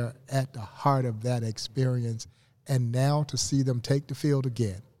there at the heart of that experience. And now to see them take the field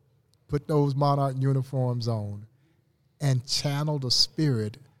again, put those Monarch uniforms on, and channel the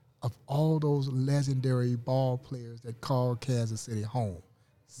spirit of all those legendary ball players that called Kansas City home.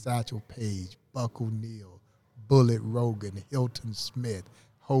 Satchel Paige, Buck O'Neil, Bullet Rogan, Hilton Smith,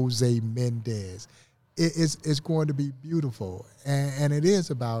 Jose Mendez. It's going to be beautiful. And it is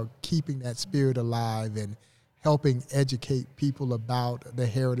about keeping that spirit alive and helping educate people about the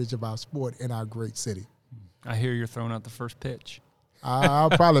heritage of our sport in our great city. I hear you're throwing out the first pitch. I'll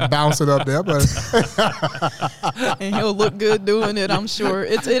probably bounce it up there, but and he'll look good doing it, I'm sure.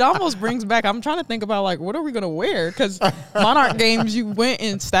 It almost brings back, I'm trying to think about what are we gonna wear? Because Monarch games, you went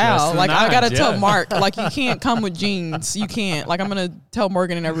in style. I gotta tell Mark, you can't come with jeans. You can't. I'm gonna tell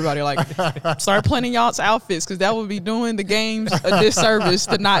Morgan and everybody, start planning y'all's outfits, because that would be doing the games a disservice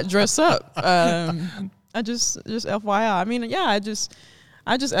to not dress up. I just FYI.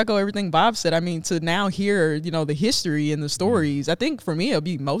 I just echo everything Bob said. To now hear, the history and the stories, I think for me it'll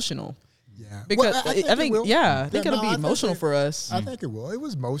be emotional. Yeah. Because I think it'll be emotional for us. I think it will. It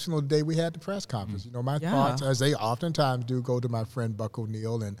was emotional the day we had the press conference. My thoughts, as they oftentimes do, go to my friend Buck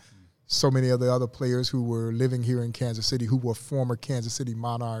O'Neil and so many of the other players who were living here in Kansas City who were former Kansas City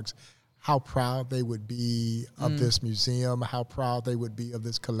Monarchs, how proud they would be of this museum, how proud they would be of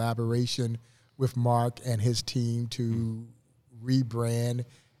this collaboration with Mark and his team to rebrand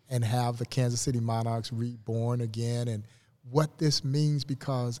and have the Kansas City Monarchs reborn again, and what this means,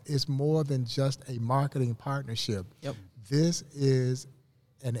 because it's more than just a marketing partnership. Yep. This is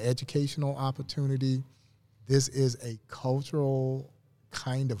an educational opportunity. This is a cultural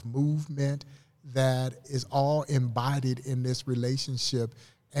kind of movement that is all embodied in this relationship.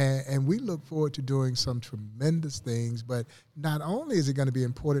 And we look forward to doing some tremendous things, but not only is it going to be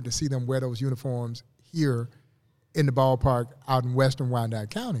important to see them wear those uniforms here in the ballpark out in western Wyandotte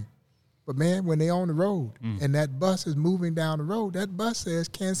County, but man, when they're on the road and that bus is moving down the road, that bus says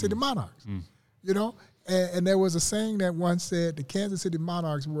Kansas City Monarchs, and there was a saying that once said the Kansas City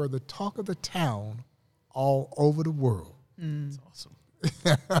Monarchs were the talk of the town all over the world. That's awesome.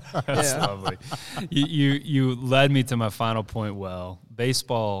 That's lovely. You led me to my final point. Well,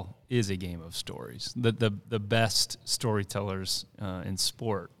 baseball is a game of stories. The best storytellers in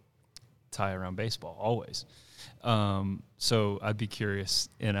sport tie around baseball always. So I'd be curious,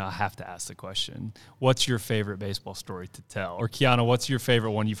 and I have to ask the question: what's your favorite baseball story to tell? Or Kiana, what's your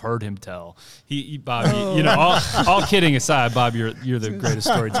favorite one you've heard him tell? Bob, you know, all kidding aside, Bob, you're the greatest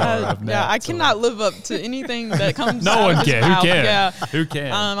storyteller I've met. Yeah, I cannot live up to anything that comes. No out one of his can. mouth. Who can? Yeah. Who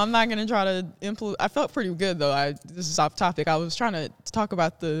can? I'm not gonna try to implement. I felt pretty good though. This is off topic. I was trying to talk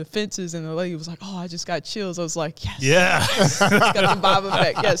about the fences, and the lady was like, "Oh, I just got chills." I was like, "Yes, yeah, got the Bob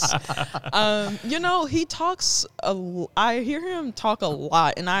effect." Yes. You know, he talks. I hear him talk a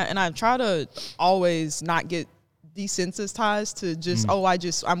lot, and I try to always not get desensitized to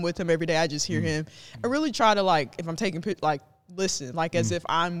just I'm with him every day. I just hear him. I really try to, like, if I'm taking listen, like as if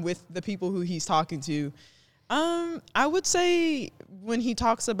I'm with the people who he's talking to. I would say when he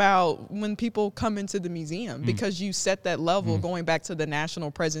talks about when people come into the museum, because you set that level, going back to the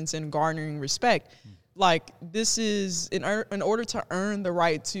national presence and garnering respect. Like, this is in order to earn the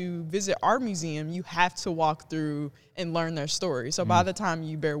right to visit our museum, you have to walk through and learn their story. So by the time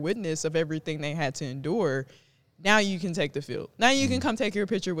you bear witness of everything they had to endure, now you can take the field. Now you can come take your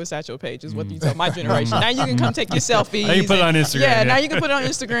picture with Satchel Paige, is what you tell my generation. Now you can come take your selfies. Now you put it on Instagram. Yeah, now you can put it on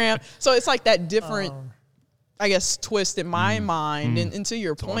Instagram. So it's like that different, I guess, twist in my mind. And to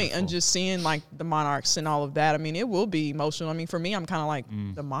your point, wonderful. and just seeing like the Monarchs and all of that, I mean, it will be emotional. I mean, for me, I'm kind of like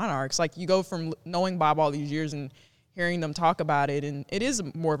the Monarchs. Like, you go from knowing Bob all these years and hearing them talk about it, and it is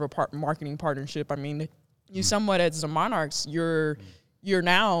more of a marketing partnership. I mean, you somewhat, as the Monarchs, you're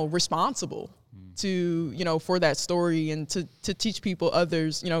now responsible to, you know, for that story, and to teach people,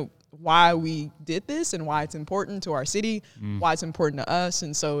 others, you know, why we did this and why it's important to our city, why it's important to us.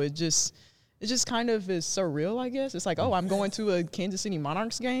 And so it just kind of is surreal, I guess. It's like, oh, I'm going to a Kansas City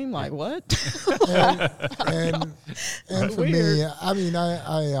Monarchs game? Like, what? and for me, I mean,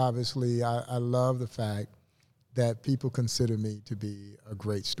 I obviously, I love the fact that people consider me to be a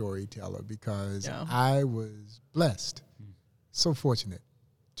great storyteller, because I was blessed, so fortunate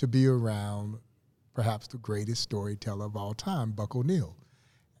to be around perhaps the greatest storyteller of all time, Buck O'Neil.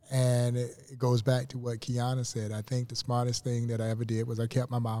 And it goes back to what Kiana said. I think the smartest thing that I ever did was I kept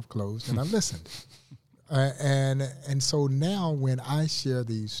my mouth closed and I listened. And so now when I share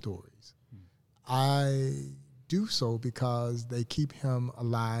these stories, I do so because they keep him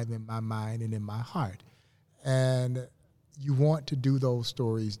alive in my mind and in my heart. And you want to do those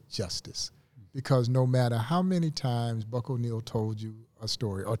stories justice, because no matter how many times Buck O'Neil told you a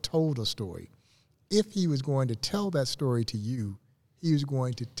story or told a story, if he was going to tell that story to you, he was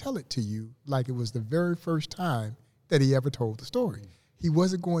going to tell it to you like it was the very first time that he ever told the story. He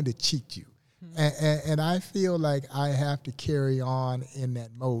wasn't going to cheat you. And I feel like I have to carry on in that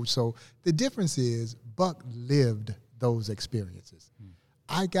mode. So the difference is Buck lived those experiences.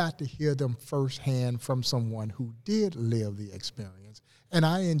 I got to hear them firsthand from someone who did live the experience. And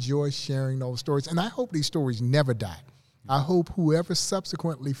I enjoy sharing those stories. And I hope these stories never die. I hope whoever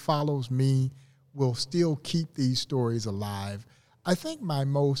subsequently follows me will still keep these stories alive. I think my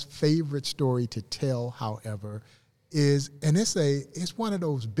most favorite story to tell, however, is, and it's one of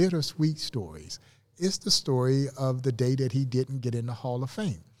those bittersweet stories. It's the story of the day that he didn't get in the Hall of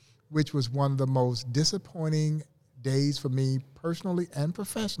Fame, which was one of the most disappointing days for me personally and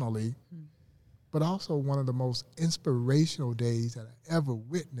professionally, but also one of the most inspirational days that I ever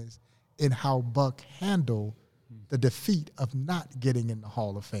witnessed in how Buck handled the defeat of not getting in the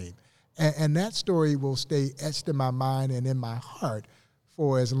Hall of Fame. And that story will stay etched in my mind and in my heart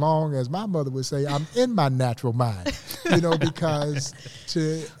for as long as my mother would say, I'm in my natural mind, because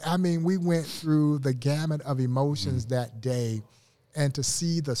we went through the gamut of emotions that day, and to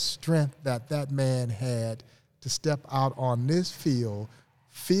see the strength that that man had to step out on this field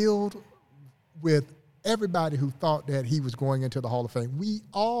filled with everybody who thought that he was going into the Hall of Fame. We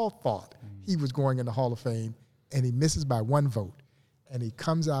all thought he was going in the Hall of Fame, and he misses by one vote. And he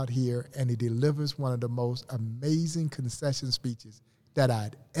comes out here and he delivers one of the most amazing concession speeches that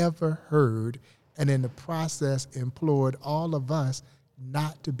I'd ever heard, and in the process implored all of us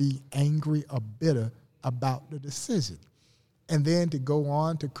not to be angry or bitter about the decision. And then to go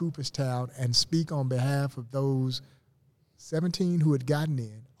on to Cooperstown and speak on behalf of those 17 who had gotten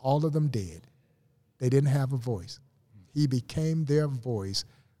in, all of them dead. They didn't have a voice. He became their voice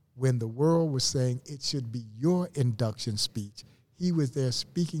when the world was saying it should be your induction speech. He was there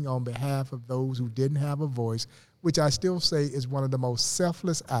speaking on behalf of those who didn't have a voice, which I still say is one of the most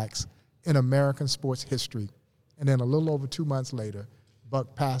selfless acts in American sports history. And then a little over 2 months later,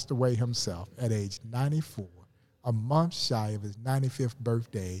 Buck passed away himself at age 94, a month shy of his 95th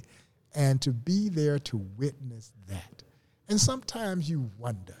birthday, and to be there to witness that. And sometimes you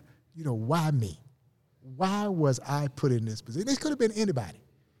wonder, why me? Why was I put in this position? This could have been anybody.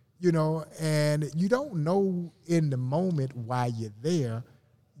 you know, and you don't know in the moment why you're there.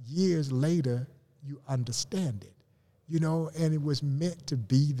 Years later, you understand it, you know, and it was meant to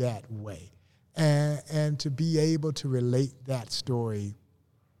be that way. And to be able to relate that story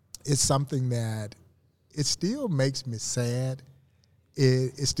is something that it still makes me sad.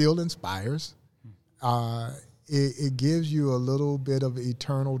 It still inspires. It gives you a little bit of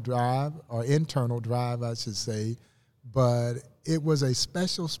eternal drive, or internal drive, I should say. But it was a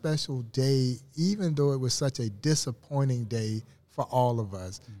special, special day, even though it was such a disappointing day for all of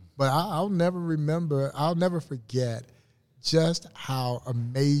us. But I'll never forget just how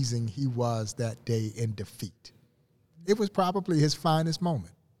amazing he was that day in defeat. It was probably his finest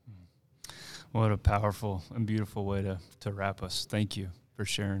moment. What a powerful and beautiful way to wrap us. Thank you for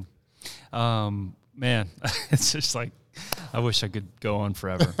sharing. Man, it's just like, I wish I could go on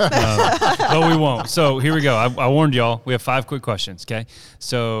forever, but we won't. So here we go. I warned y'all. We have 5 quick questions. Okay,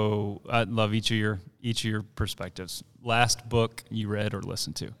 so I'd love each of your perspectives. Last book you read or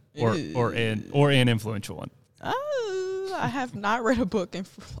listened to, or an influential one. I have not read a book in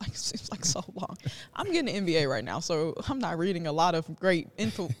seems like so long. I'm getting an MBA right now, so I'm not reading a lot of great,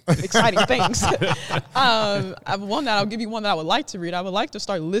 exciting things. I'll give you one that I would like to read. I would like to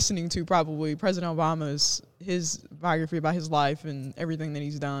start listening to probably President Obama's his biography about his life and everything that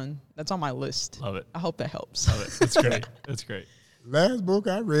he's done. That's on my list. Love it. I hope that helps. Love it. That's great. That's great. Last book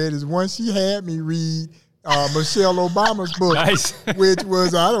I read is one she had me read. Michelle Obama's book, nice. Which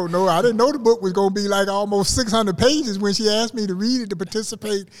was, I don't know, I didn't know the book was going to be like almost 600 pages when she asked me to read it to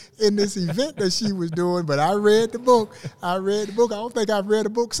participate in this event that she was doing. But I read the book. I don't think I've read a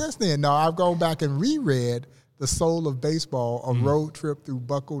book since then. No, I've gone back and reread The Soul of Baseball, A Road Trip Through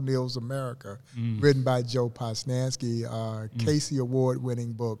Buck O'Neill's America, written by Joe Posnanski, Casey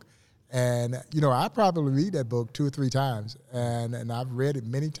Award-winning book. And, you know, I probably read that book 2 or 3 times, and I've read it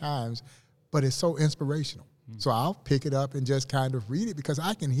many times. But it's so inspirational. So I'll pick it up and just kind of read it because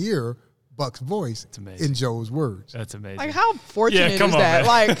I can hear Buck's voice in Joe's words. That's amazing. Like, how fortunate is that? Man.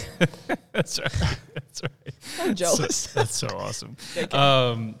 Like, that's right. That's right. I'm jealous. That's so awesome.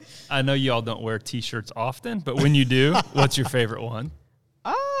 I know you all don't wear T-shirts often, but when you do, what's your favorite one?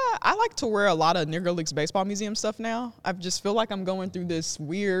 I like to wear a lot of Negro Leagues Baseball Museum stuff now. I just feel like I'm going through this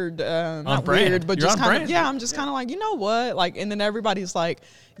weird, not brand. weird, but You're just kind of, brand. I'm just kind of like, you know what? Like, and then everybody's like,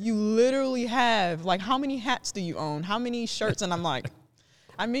 you literally have, like, how many hats do you own? How many shirts? And I'm like,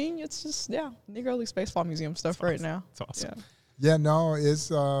 I mean, it's just, Negro Leagues Baseball Museum stuff That's right now. It's awesome. Yeah, no, it's,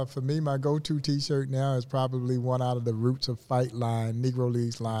 for me, my go-to T-shirt now is probably one out of the Roots of Fight line, Negro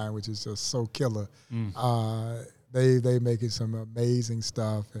Leagues line, which is just so killer. They making some amazing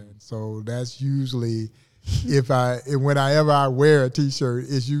stuff, and so that's usually whenever I wear a T-shirt,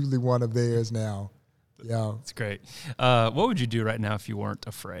 it's usually one of theirs now. Yeah, it's great. What would you do right now if you weren't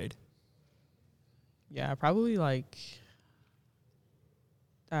afraid? Yeah, probably like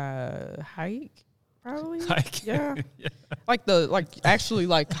hike. Probably hike. Yeah. Like the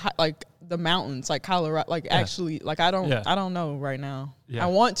the mountains, like Colorado. Like actually, like I don't know right now. Yeah. I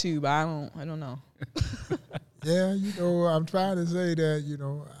want to, but I don't know. Yeah, you know, I'm trying to say that, you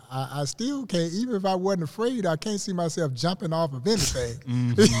know, I still can't, even if I wasn't afraid, I can't see myself jumping off of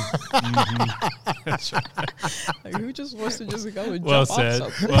anything. That's right. Like, who just wants to just go and well jump said.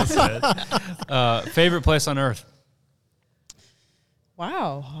 off something? Well said. Favorite place on earth?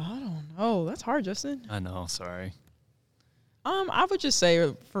 Wow, I don't know. That's hard, Justin. I know, sorry. I would just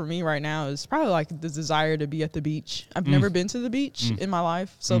say for me right now is probably like the desire to be at the beach. I've never been to the beach in my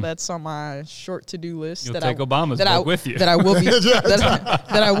life, so that's on my short to-do list. You'll take Obama's book with you. That I will be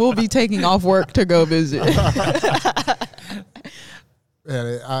that I will be taking off work to go visit.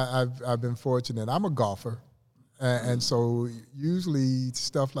 And I've been fortunate. I'm a golfer, and so usually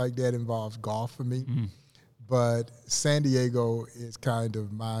stuff like that involves golf for me. But San Diego is kind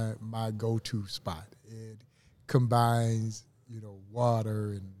of my go-to spot. It combines, you know,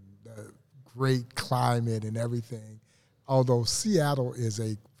 water and great climate and everything. Although Seattle is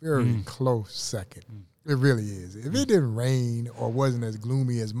a very close second. It really is. If it didn't rain or wasn't as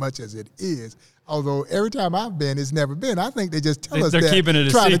gloomy as much as it is, although every time I've been, it's never been. I think they just tell us that,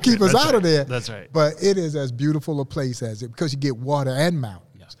 trying to keep us out of there. That's right. But it is as beautiful a place as it, because you get water and mountains.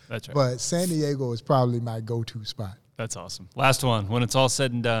 Yeah, that's right. But San Diego is probably my go-to spot. That's awesome. Last one. When it's all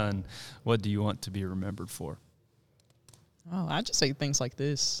said and done, what do you want to be remembered for? Oh, I just say things like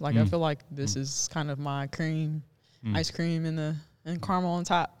this. Like I feel like this is kind of my ice cream and caramel on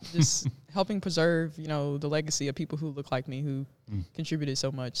top. Just helping preserve, you know, the legacy of people who look like me who contributed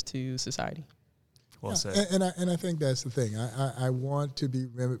so much to society. Well said. And I think that's the thing. I want to be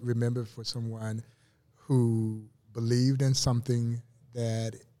remembered for someone who believed in something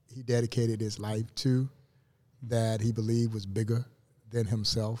that he dedicated his life to, that he believed was bigger than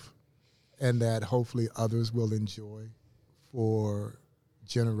himself, and that hopefully others will enjoy for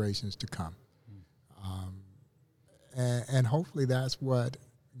generations to come. And hopefully that's what,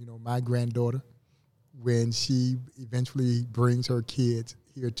 my granddaughter, when she eventually brings her kids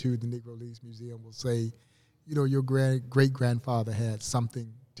here to the Negro Leagues Museum, will say, your great-grandfather had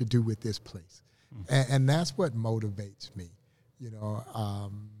something to do with this place. And that's what motivates me,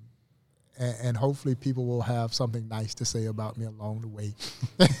 and hopefully people will have something nice to say about me along the way.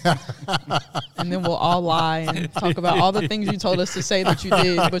 And then we'll all lie and talk about all the things you told us to say that you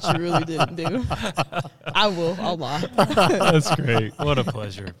did, but you really didn't do. I'll lie. That's great. What a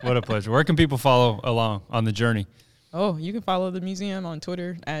pleasure. What a pleasure. Where can people follow along on the journey? Oh, you can follow the museum on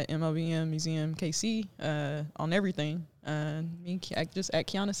Twitter at MLBM Museum KC on everything. Me, just at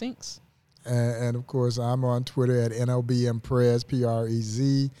Kiana Sinks. And of course, I'm on Twitter at NLBM Prez,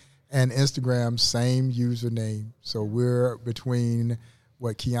 Prez, and Instagram, same username. So we're between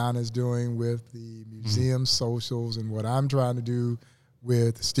what Kiana's doing with the museum socials and what I'm trying to do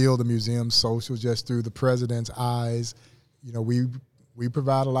with still the museum socials, just through the president's eyes. We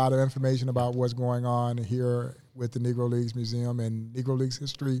provide a lot of information about what's going on here with the Negro Leagues Museum and Negro Leagues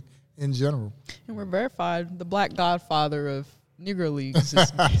history in general. And we're verified. The Black Godfather of Negro Leagues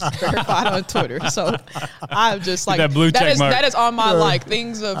is verified on Twitter. So I'm just like, that blue check mark. That is on my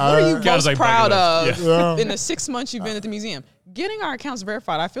things of what are you most proud of Yeah. in the 6 months you've been at the museum. Getting our accounts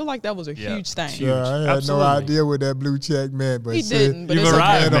verified, I feel like that was a huge thing. Yeah, I had Absolutely. no idea what that blue check meant, but He didn't, but it it's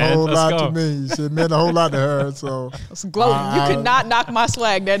meant okay. a whole Let's lot go. to me. It meant a whole lot to her. So It's gloating. You could not knock my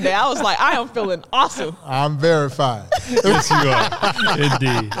swag that day. I was like, I am feeling awesome. I'm verified. Yes, you are.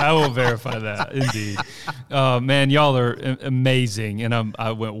 Indeed. I will verify that. Indeed. Man, y'all are amazing. And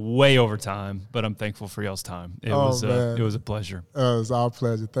I went way over time, but I'm thankful for y'all's time. It was a pleasure. It was our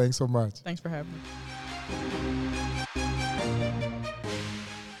pleasure. Thanks so much. Thanks for having me.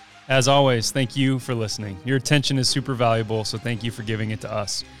 As always, thank you for listening. Your attention is super valuable, so thank you for giving it to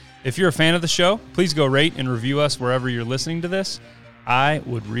us. If you're a fan of the show, please go rate and review us wherever you're listening to this. I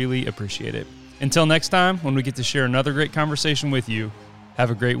would really appreciate it. Until next time, when we get to share another great conversation with you,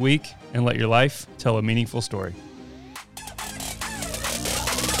 have a great week and let your life tell a meaningful story.